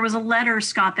 There was a letter,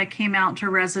 Scott, that came out to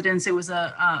residents. It was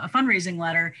a fundraising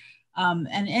letter,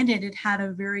 and in it had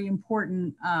a very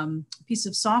important piece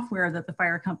of software that the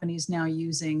fire company is now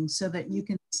using so that you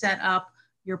can set up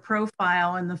your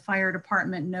profile and the fire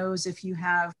department knows if you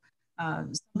have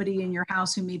somebody in your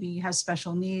house who maybe has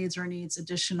special needs or needs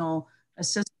additional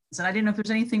assistance. And I didn't know if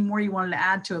there's anything more you wanted to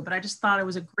add to it, but I just thought it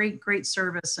was a great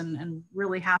service and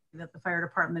really happy that the fire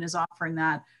department is offering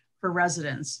that for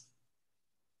residents.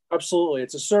 Absolutely.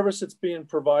 It's a service that's being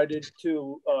provided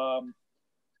to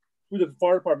through the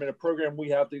fire department, a program we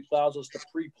have that allows us to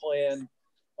pre-plan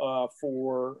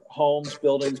for homes,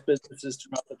 buildings, businesses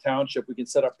throughout the township. We can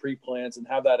set up pre-plans and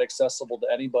have that accessible to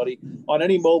anybody on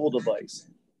any mobile device.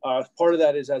 Part of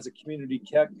that is as a community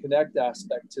connect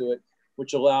aspect to it,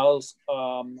 which allows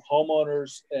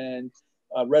homeowners and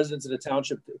residents of the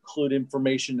township to include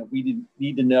information that we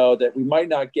need to know that we might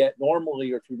not get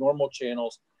normally or through normal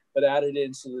channels, but added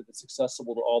in so that it's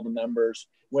accessible to all the members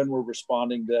when we're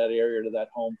responding to that area, to that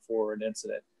home for an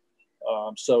incident.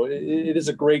 So it is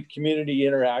a great community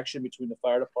interaction between the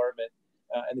fire department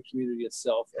and the community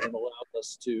itself, and it allows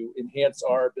us to enhance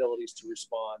our abilities to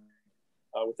respond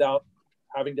without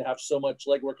having to have so much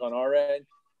legwork on our end,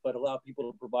 but allow people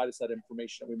to provide us that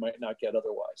information that we might not get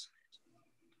otherwise.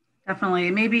 Definitely.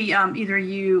 Maybe either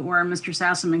you or Mr.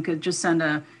 Sassaman could just send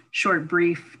a short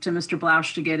brief to Mr.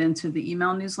 Blausch to get into the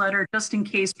email newsletter, just in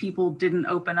case people didn't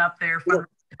open up their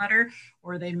letter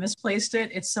or they misplaced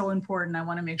it. It's so important. I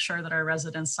want to make sure that our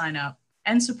residents sign up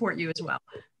and support you as well.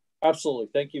 Absolutely.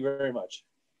 Thank you very much.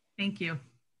 Thank you.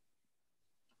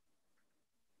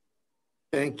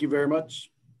 Thank you very much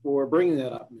for bringing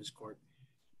that up, Ms. Court.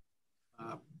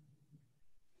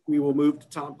 We will move to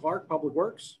Tom Clark, Public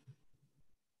Works.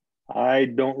 I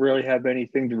don't really have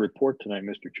anything to report tonight,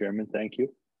 Mr. Chairman. Thank you.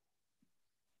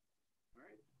 All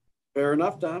right. Fair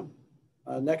enough, Tom.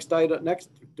 Next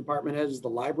department head is the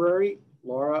library,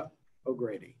 Laura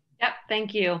O'Grady. Yep,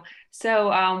 thank you.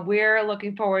 So we're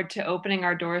looking forward to opening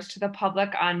our doors to the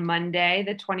public on Monday,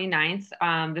 the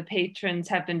 29th. The patrons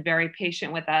have been very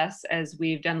patient with us as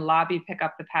we've done lobby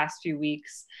pickup the past few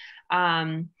weeks.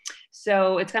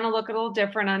 So it's going to look a little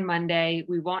different on Monday.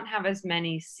 We won't have as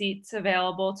many seats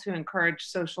available to encourage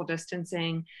social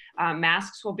distancing.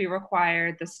 Masks will be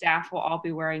required. The staff will all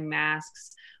be wearing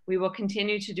masks. We will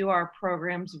continue to do our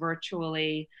programs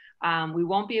virtually. We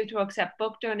won't be able to accept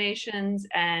book donations,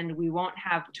 and we won't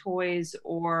have toys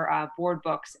or board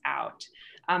books out.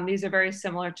 These are very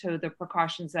similar to the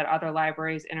precautions that other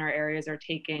libraries in our areas are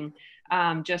taking,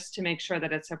 just to make sure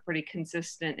that it's a pretty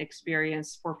consistent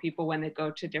experience for people when they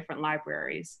go to different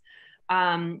libraries.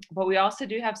 But we also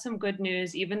do have some good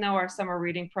news. Even though our summer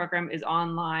reading program is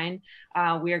online,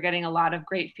 we are getting a lot of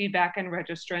great feedback and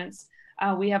registrants.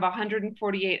 We have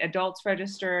 148 adults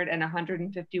registered and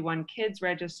 151 kids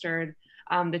registered.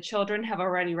 The children have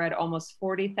already read almost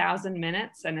 40,000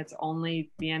 minutes, and it's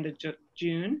only the end of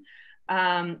June.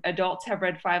 Adults have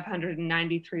read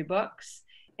 593 books,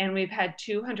 and we've had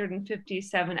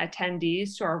 257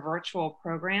 attendees to our virtual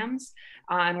programs.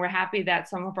 And we're happy that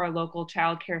some of our local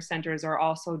childcare centers are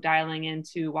also dialing in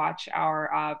to watch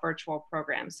our virtual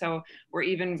programs. So we're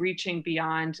even reaching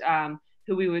beyond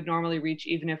who we would normally reach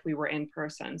even if we were in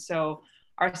person. So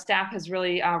our staff has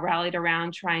really rallied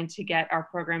around trying to get our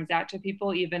programs out to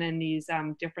people even in these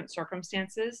different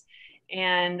circumstances.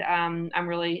 And I'm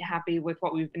really happy with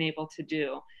what we've been able to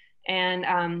do.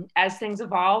 And as things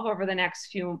evolve over the next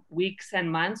few weeks and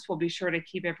months, we'll be sure to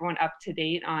keep everyone up to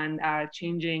date on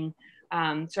changing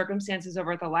circumstances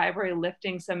over at the library,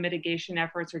 lifting some mitigation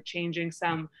efforts or changing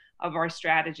some of our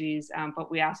strategies.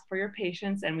 But we ask for your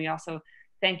patience, and we also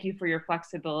thank you for your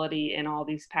flexibility in all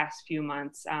these past few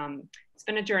months. It's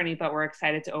been a journey, but we're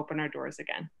excited to open our doors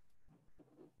again.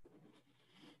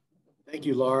 Thank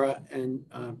you, Laura. And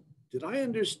did I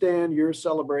understand you're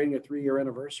celebrating a 3-year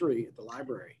anniversary at the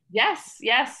library? Yes,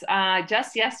 yes.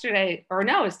 Just yesterday, or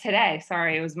no, it was today.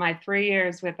 Sorry, it was my 3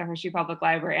 years with the Hershey Public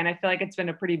Library, and I feel like it's been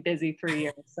a pretty busy 3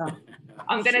 years. So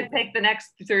I'm going to take the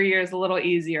next 3 years a little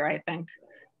easier, I think.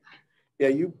 Yeah,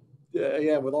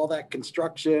 yeah, with all that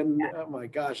construction, oh my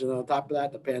gosh, and on top of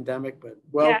that, the pandemic. But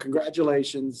well,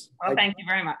 congratulations. Well, thank you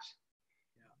very much.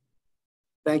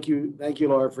 Thank you,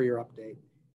 Laura, for your update.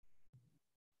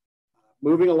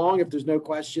 Moving along, if there's no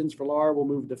questions for Laura, we'll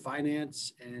move to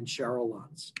finance and Cheryl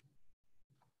Luntz.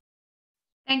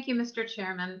 Thank you, Mr.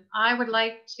 Chairman. I would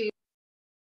like to,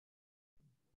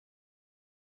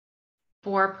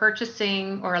 for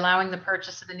purchasing or allowing the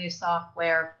purchase of the new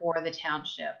software for the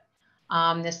township.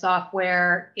 The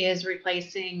software is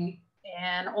replacing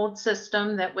an old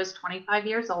system that was 25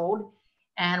 years old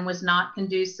and was not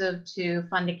conducive to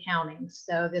fund accounting.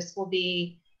 So this will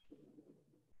be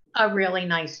a really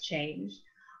nice change.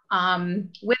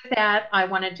 With that, I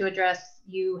wanted to address,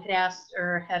 you had asked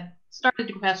or had started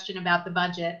to question about the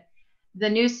budget. The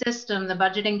new system, the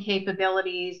budgeting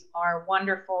capabilities are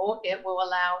wonderful. It will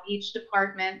allow each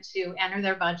department to enter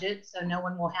their budget, so no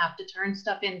one will have to turn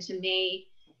stuff into me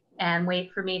and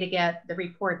wait for me to get the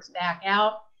reports back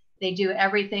out. They do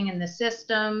everything in the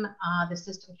system. The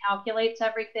system calculates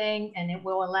everything, and it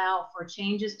will allow for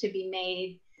changes to be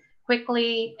made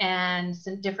quickly and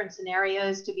some different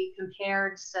scenarios to be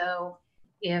compared. So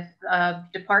if a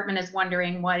department is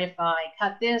wondering, what if I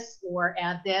cut this or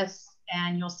add this,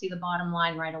 and you'll see the bottom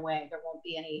line right away. There won't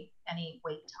be any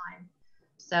wait time.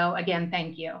 So again,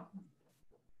 thank you.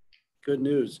 Good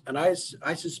news. And I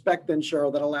suspect then,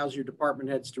 Cheryl, that allows your department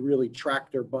heads to really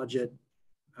track their budget.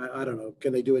 I don't know,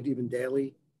 can they do it even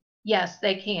daily? Yes,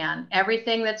 they can.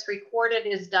 Everything that's recorded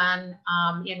is done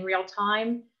in real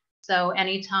time. So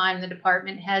anytime the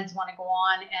department heads want to go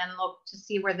on and look to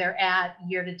see where they're at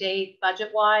year to date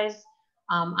budget wise,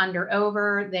 under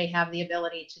over, they have the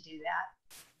ability to do that.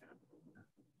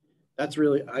 That's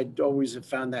really, I always have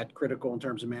found that critical in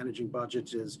terms of managing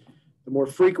budgets, is the more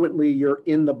frequently you're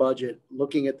in the budget,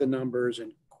 looking at the numbers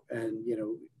and you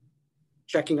know,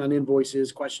 checking on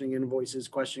invoices, questioning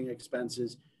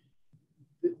expenses,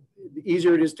 the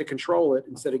easier it is to control it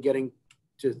instead of getting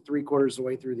to 3/4 of the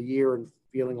way through the year and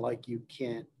feeling like you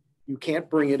can't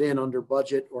bring it in under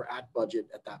budget or at budget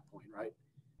at that point, right?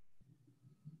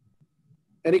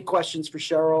 Any questions for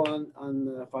Cheryl on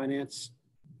the finance?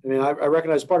 I mean, I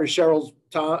recognize part of Cheryl's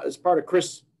as part of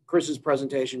Chris's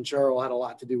presentation. Cheryl had a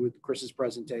lot to do with Chris's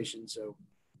presentation, so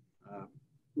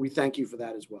we thank you for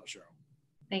that as well, Cheryl.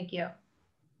 Thank you.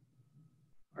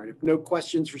 All right, if no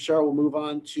questions for Cheryl, we'll move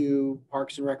on to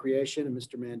Parks and Recreation and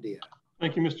Mr. Mandia.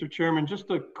 Thank you, Mr. Chairman. Just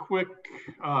a quick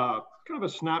kind of a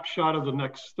snapshot of the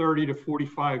next 30 to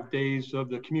 45 days of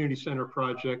the community center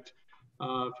project.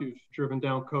 If you've driven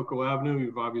down Cocoa Avenue,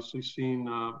 you've obviously seen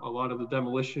a lot of the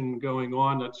demolition going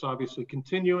on. That's obviously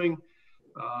continuing.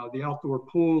 The outdoor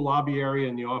pool, lobby area,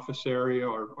 and the office area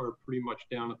are pretty much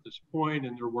down at this point,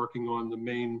 and they're working on the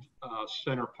main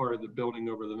center part of the building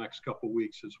over the next couple of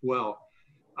weeks as well.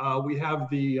 We have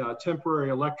the temporary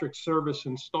electric service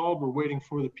installed. We're waiting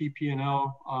for the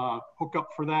PP&L hookup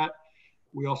for that.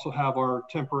 We also have our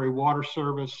temporary water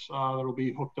service that'll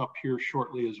be hooked up here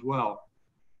shortly as well.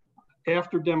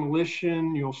 After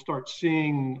demolition, you'll start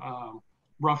seeing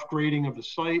rough grading of the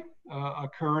site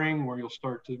occurring, where you'll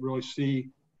start to really see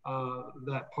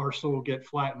that parcel get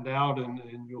flattened out,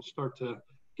 and you'll start to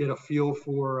get a feel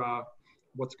for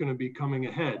what's going to be coming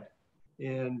ahead.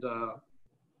 And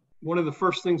one of the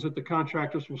first things that the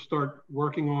contractors will start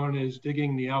working on is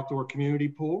digging the outdoor community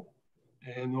pool,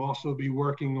 and they'll also be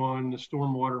working on the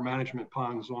stormwater management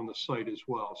ponds on the site as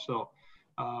well. So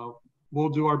we'll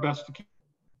do our best to keep.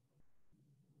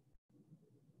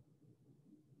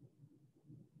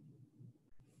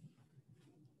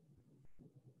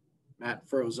 Matt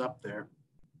froze up there.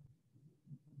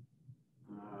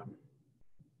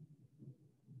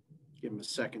 Give him a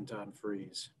second to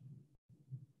unfreeze.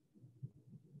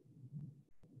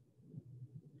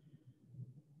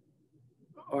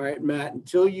 All right, Matt,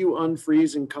 until you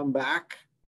unfreeze and come back,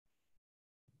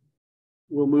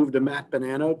 we'll move to Matt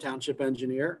Bonanno, Township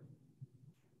Engineer.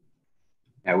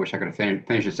 I wish I could have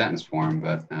finished a sentence for him,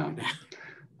 but on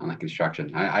the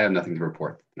construction, I have nothing to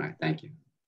report tonight. Thank you.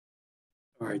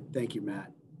 All right, thank you,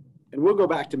 Matt. And we'll go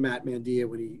back to Matt Mandia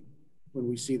when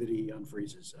we see that he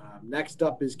unfreezes. Next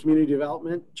up is Community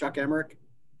Development, Chuck Emmerich.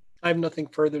 I have nothing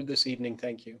further this evening.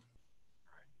 Thank you.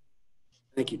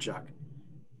 Thank you, Chuck.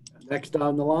 Next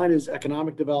on the line is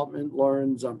Economic Development,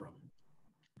 Lauren Zumbrum.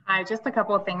 Hi, just a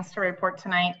couple of things to report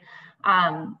tonight.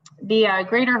 The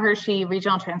Greater Hershey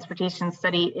Regional Transportation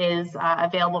Study is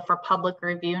available for public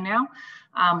review now.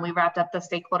 We wrapped up the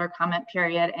stakeholder comment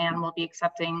period and we'll be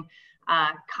accepting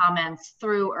comments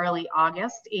through early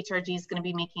August. HRG is going to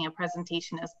be making a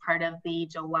presentation as part of the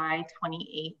July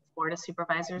 28th Board of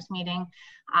Supervisors meeting.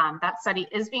 That study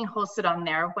is being hosted on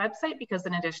their website because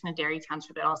in addition to Derry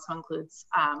Township, it also includes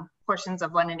portions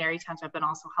of Londonderry Township and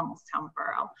also Hummelstown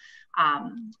Borough.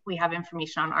 We have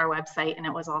information on our website and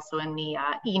it was also in the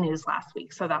e-news last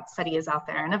week. So that study is out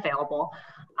there and available.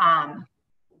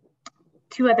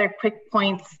 Two other quick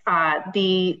points.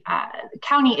 The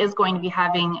county is going to be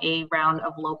having a round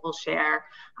of local share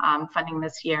funding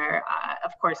this year.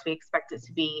 Of course, we expect it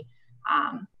to be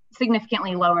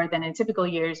significantly lower than in typical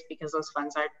years because those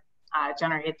funds are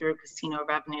generated through casino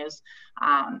revenues.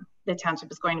 The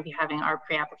township is going to be having our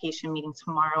pre-application meeting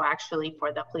tomorrow actually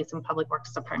for the Police and Public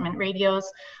Works Department radios,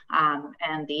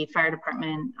 and the fire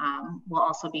department will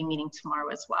also be meeting tomorrow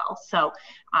as well. So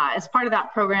as part of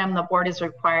that program, the board is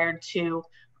required to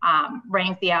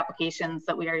rank the applications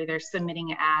that we are either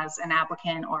submitting as an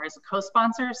applicant or as a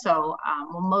co-sponsor. So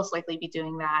we'll most likely be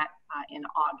doing that in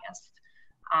August.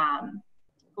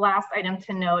 Last item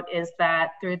to note is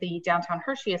that through the Downtown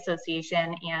Hershey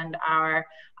Association and our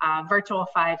virtual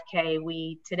 5K,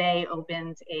 we today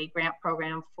opened a grant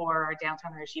program for our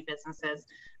Downtown Hershey businesses.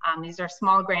 These are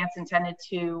small grants intended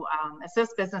to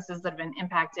assist businesses that have been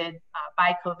impacted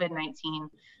by COVID-19.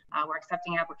 We're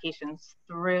accepting applications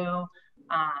through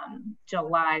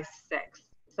July 6th.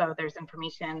 So there's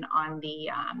information on the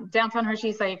Downtown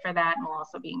Hershey site for that, and we'll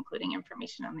also be including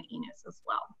information on the e-news as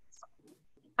well.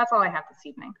 That's all I have this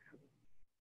evening.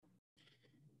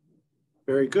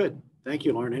 Very good. Thank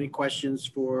you, Lauren. Any questions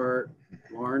for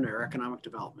Lauren or Economic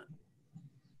Development?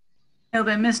 No,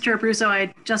 but Mr. Abruzzo,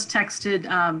 I just texted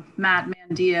Matt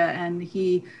Mandia and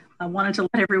he wanted to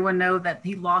let everyone know that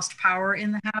he lost power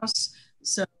in the house.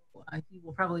 So he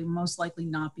will probably most likely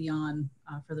not be on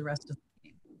for the rest of the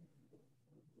meeting.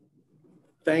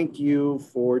 Thank you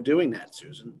for doing that,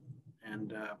 Susan.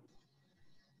 And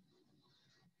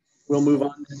we'll move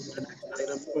on to the next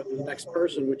item with the next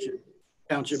person, which is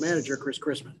Township Manager Chris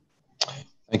Chrisman.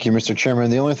 Thank you, Mr.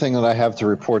 Chairman. The only thing that I have to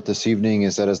report this evening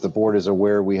is that, as the board is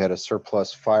aware, we had a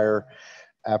surplus fire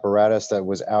apparatus that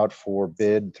was out for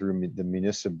bid through the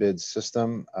municipal bid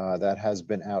system. That has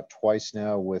been out twice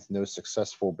now with no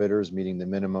successful bidders meeting the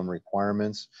minimum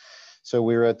requirements. So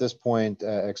we're at this point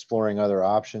exploring other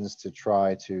options to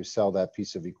try to sell that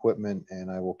piece of equipment,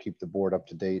 and I will keep the board up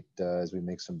to date as we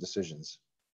make some decisions.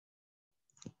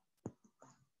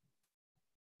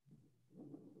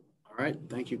 All right,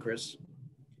 thank you, Chris.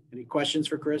 Any questions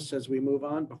for Chris as we move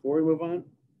on, before we move on?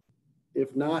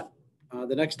 If not,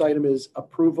 the next item is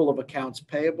approval of accounts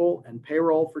payable and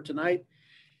payroll for tonight.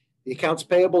 The accounts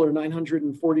payable are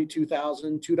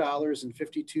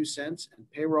 $942,002.52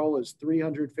 and payroll is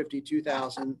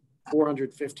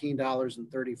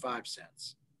 $352,415.35.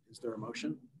 Is there a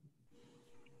motion?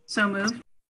 So moved.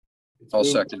 I'll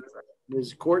second.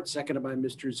 Ms. Court, seconded by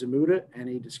Mr. Zamuda.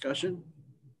 Any discussion?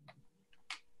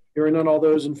 Hearing none, all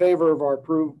those in favor of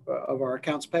our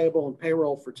accounts payable and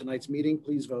payroll for tonight's meeting,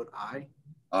 please vote aye.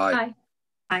 Aye.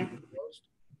 Aye. Opposed?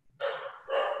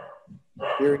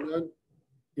 Hearing none.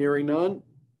 Hearing none.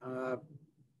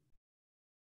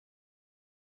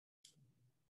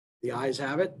 The ayes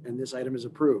have it, and this item is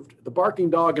approved. The barking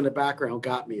dog in the background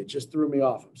got me. It just threw me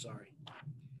off. I'm sorry.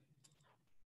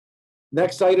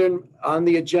 Next item on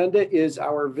the agenda is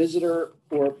our visitor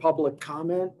or public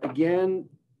comment. Again,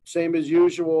 same as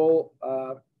usual,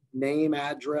 name,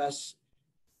 address.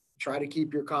 Try to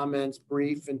keep your comments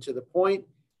brief and to the point.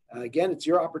 Again, it's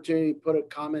your opportunity to put a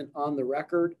comment on the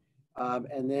record.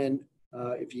 And then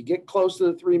if you get close to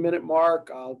the 3-minute mark,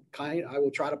 I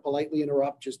will try to politely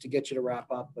interrupt just to get you to wrap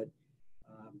up. But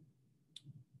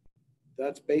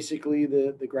that's basically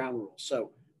the ground rules.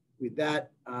 So with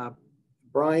that,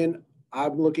 Brian,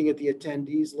 I'm looking at the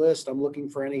attendees list. I'm looking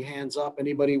for any hands up.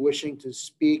 Anybody wishing to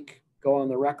speak, go on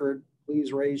the record,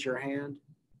 please raise your hand.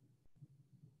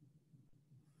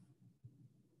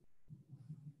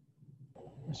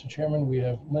 Mr. Chairman, we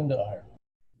have Linda Iyer.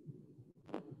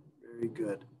 Very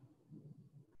good.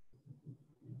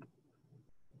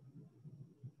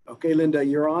 Okay, Linda,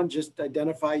 you're on. Just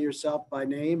identify yourself by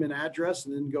name and address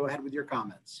and then go ahead with your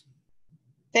comments.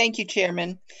 Thank you,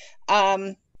 Chairman.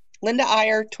 Linda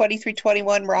Iyer,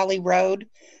 2321 Raleigh Road.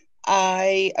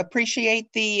 I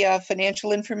appreciate the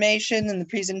financial information and the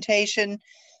presentation.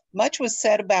 Much was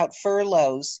said about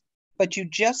furloughs, but you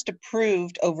just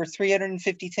approved over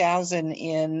 $350,000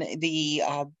 in the,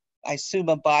 I assume,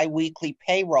 a bi-weekly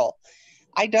payroll.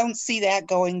 I don't see that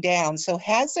going down. So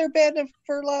has there been a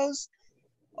furloughs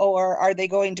or are they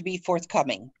going to be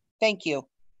forthcoming? Thank you.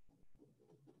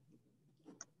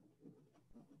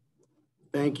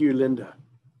 Thank you, Linda.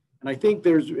 And I think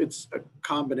it's a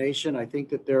combination. I think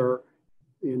that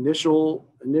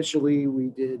initially we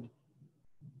did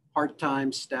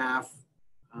part-time staff.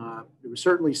 There was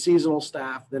certainly seasonal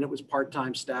staff, then it was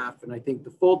part-time staff. And I think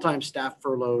the full-time staff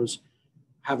furloughs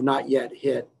have not yet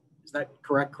hit. Is that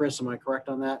correct, Chris? Am I correct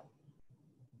on that?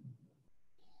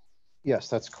 Yes,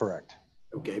 that's correct.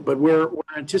 Okay, but we're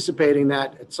anticipating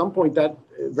that at some point in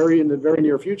the very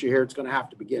near future here, it's going to have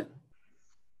to begin.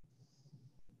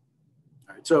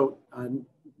 All right, so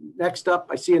next up,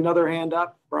 I see another hand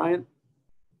up, Brian.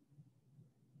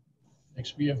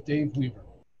 Next, we have Dave Weaver.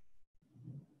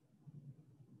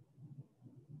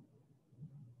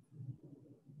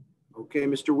 Okay,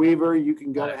 Mr. Weaver, you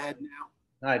can go ahead now.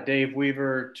 Hi, Dave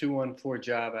Weaver, 214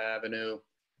 Java Avenue.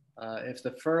 If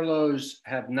the furloughs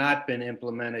have not been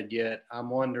implemented yet, I'm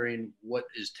wondering what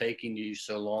is taking you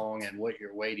so long and what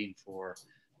you're waiting for.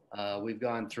 We've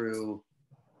gone through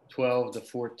 12 to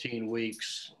 14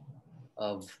 weeks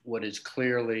of what is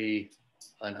clearly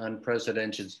an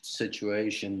unprecedented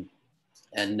situation,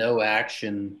 and no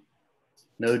action,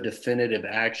 no definitive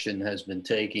action has been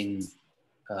taken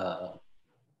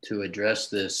to address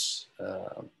this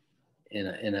in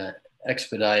a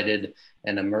expedited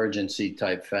and emergency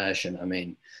type fashion. I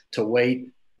mean, to wait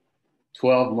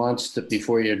 12 months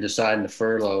before you're deciding to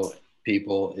furlough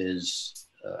people is,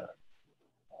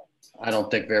 I don't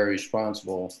think, very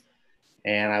responsible.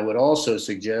 And I would also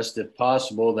suggest, if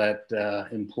possible, that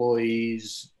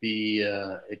employees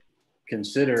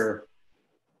consider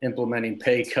implementing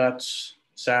pay cuts,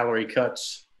 salary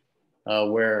cuts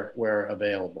where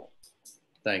available.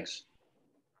 Thanks.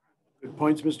 Good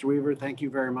points, Mr. Weaver. Thank you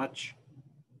very much.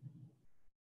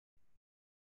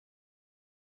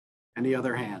 Any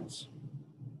other hands?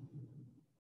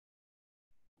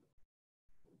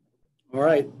 All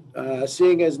right,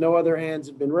 seeing as no other hands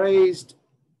have been raised,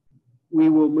 we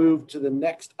will move to the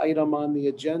next item on the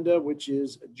agenda, which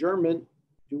is adjournment.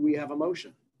 Do we have a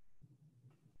motion?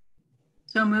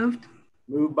 So moved.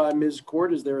 Moved by Ms.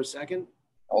 Court. Is there a second?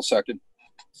 I'll second.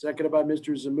 Seconded by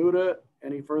Mr. Zamuda.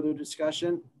 Any further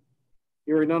discussion?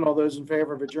 Hearing none, all those in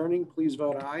favor of adjourning, please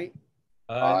vote aye.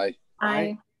 Aye.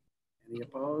 Aye. Any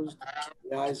opposed?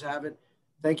 The ayes have it.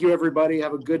 Thank you, everybody.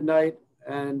 Have a good night,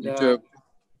 and You too.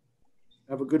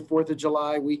 have a good 4th of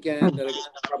July weekend. I guess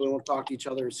we probably won't talk to each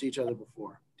other or see each other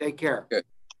before. Take care. Okay.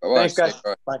 Bye-bye. Thanks, guys.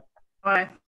 Bye. Bye. Bye.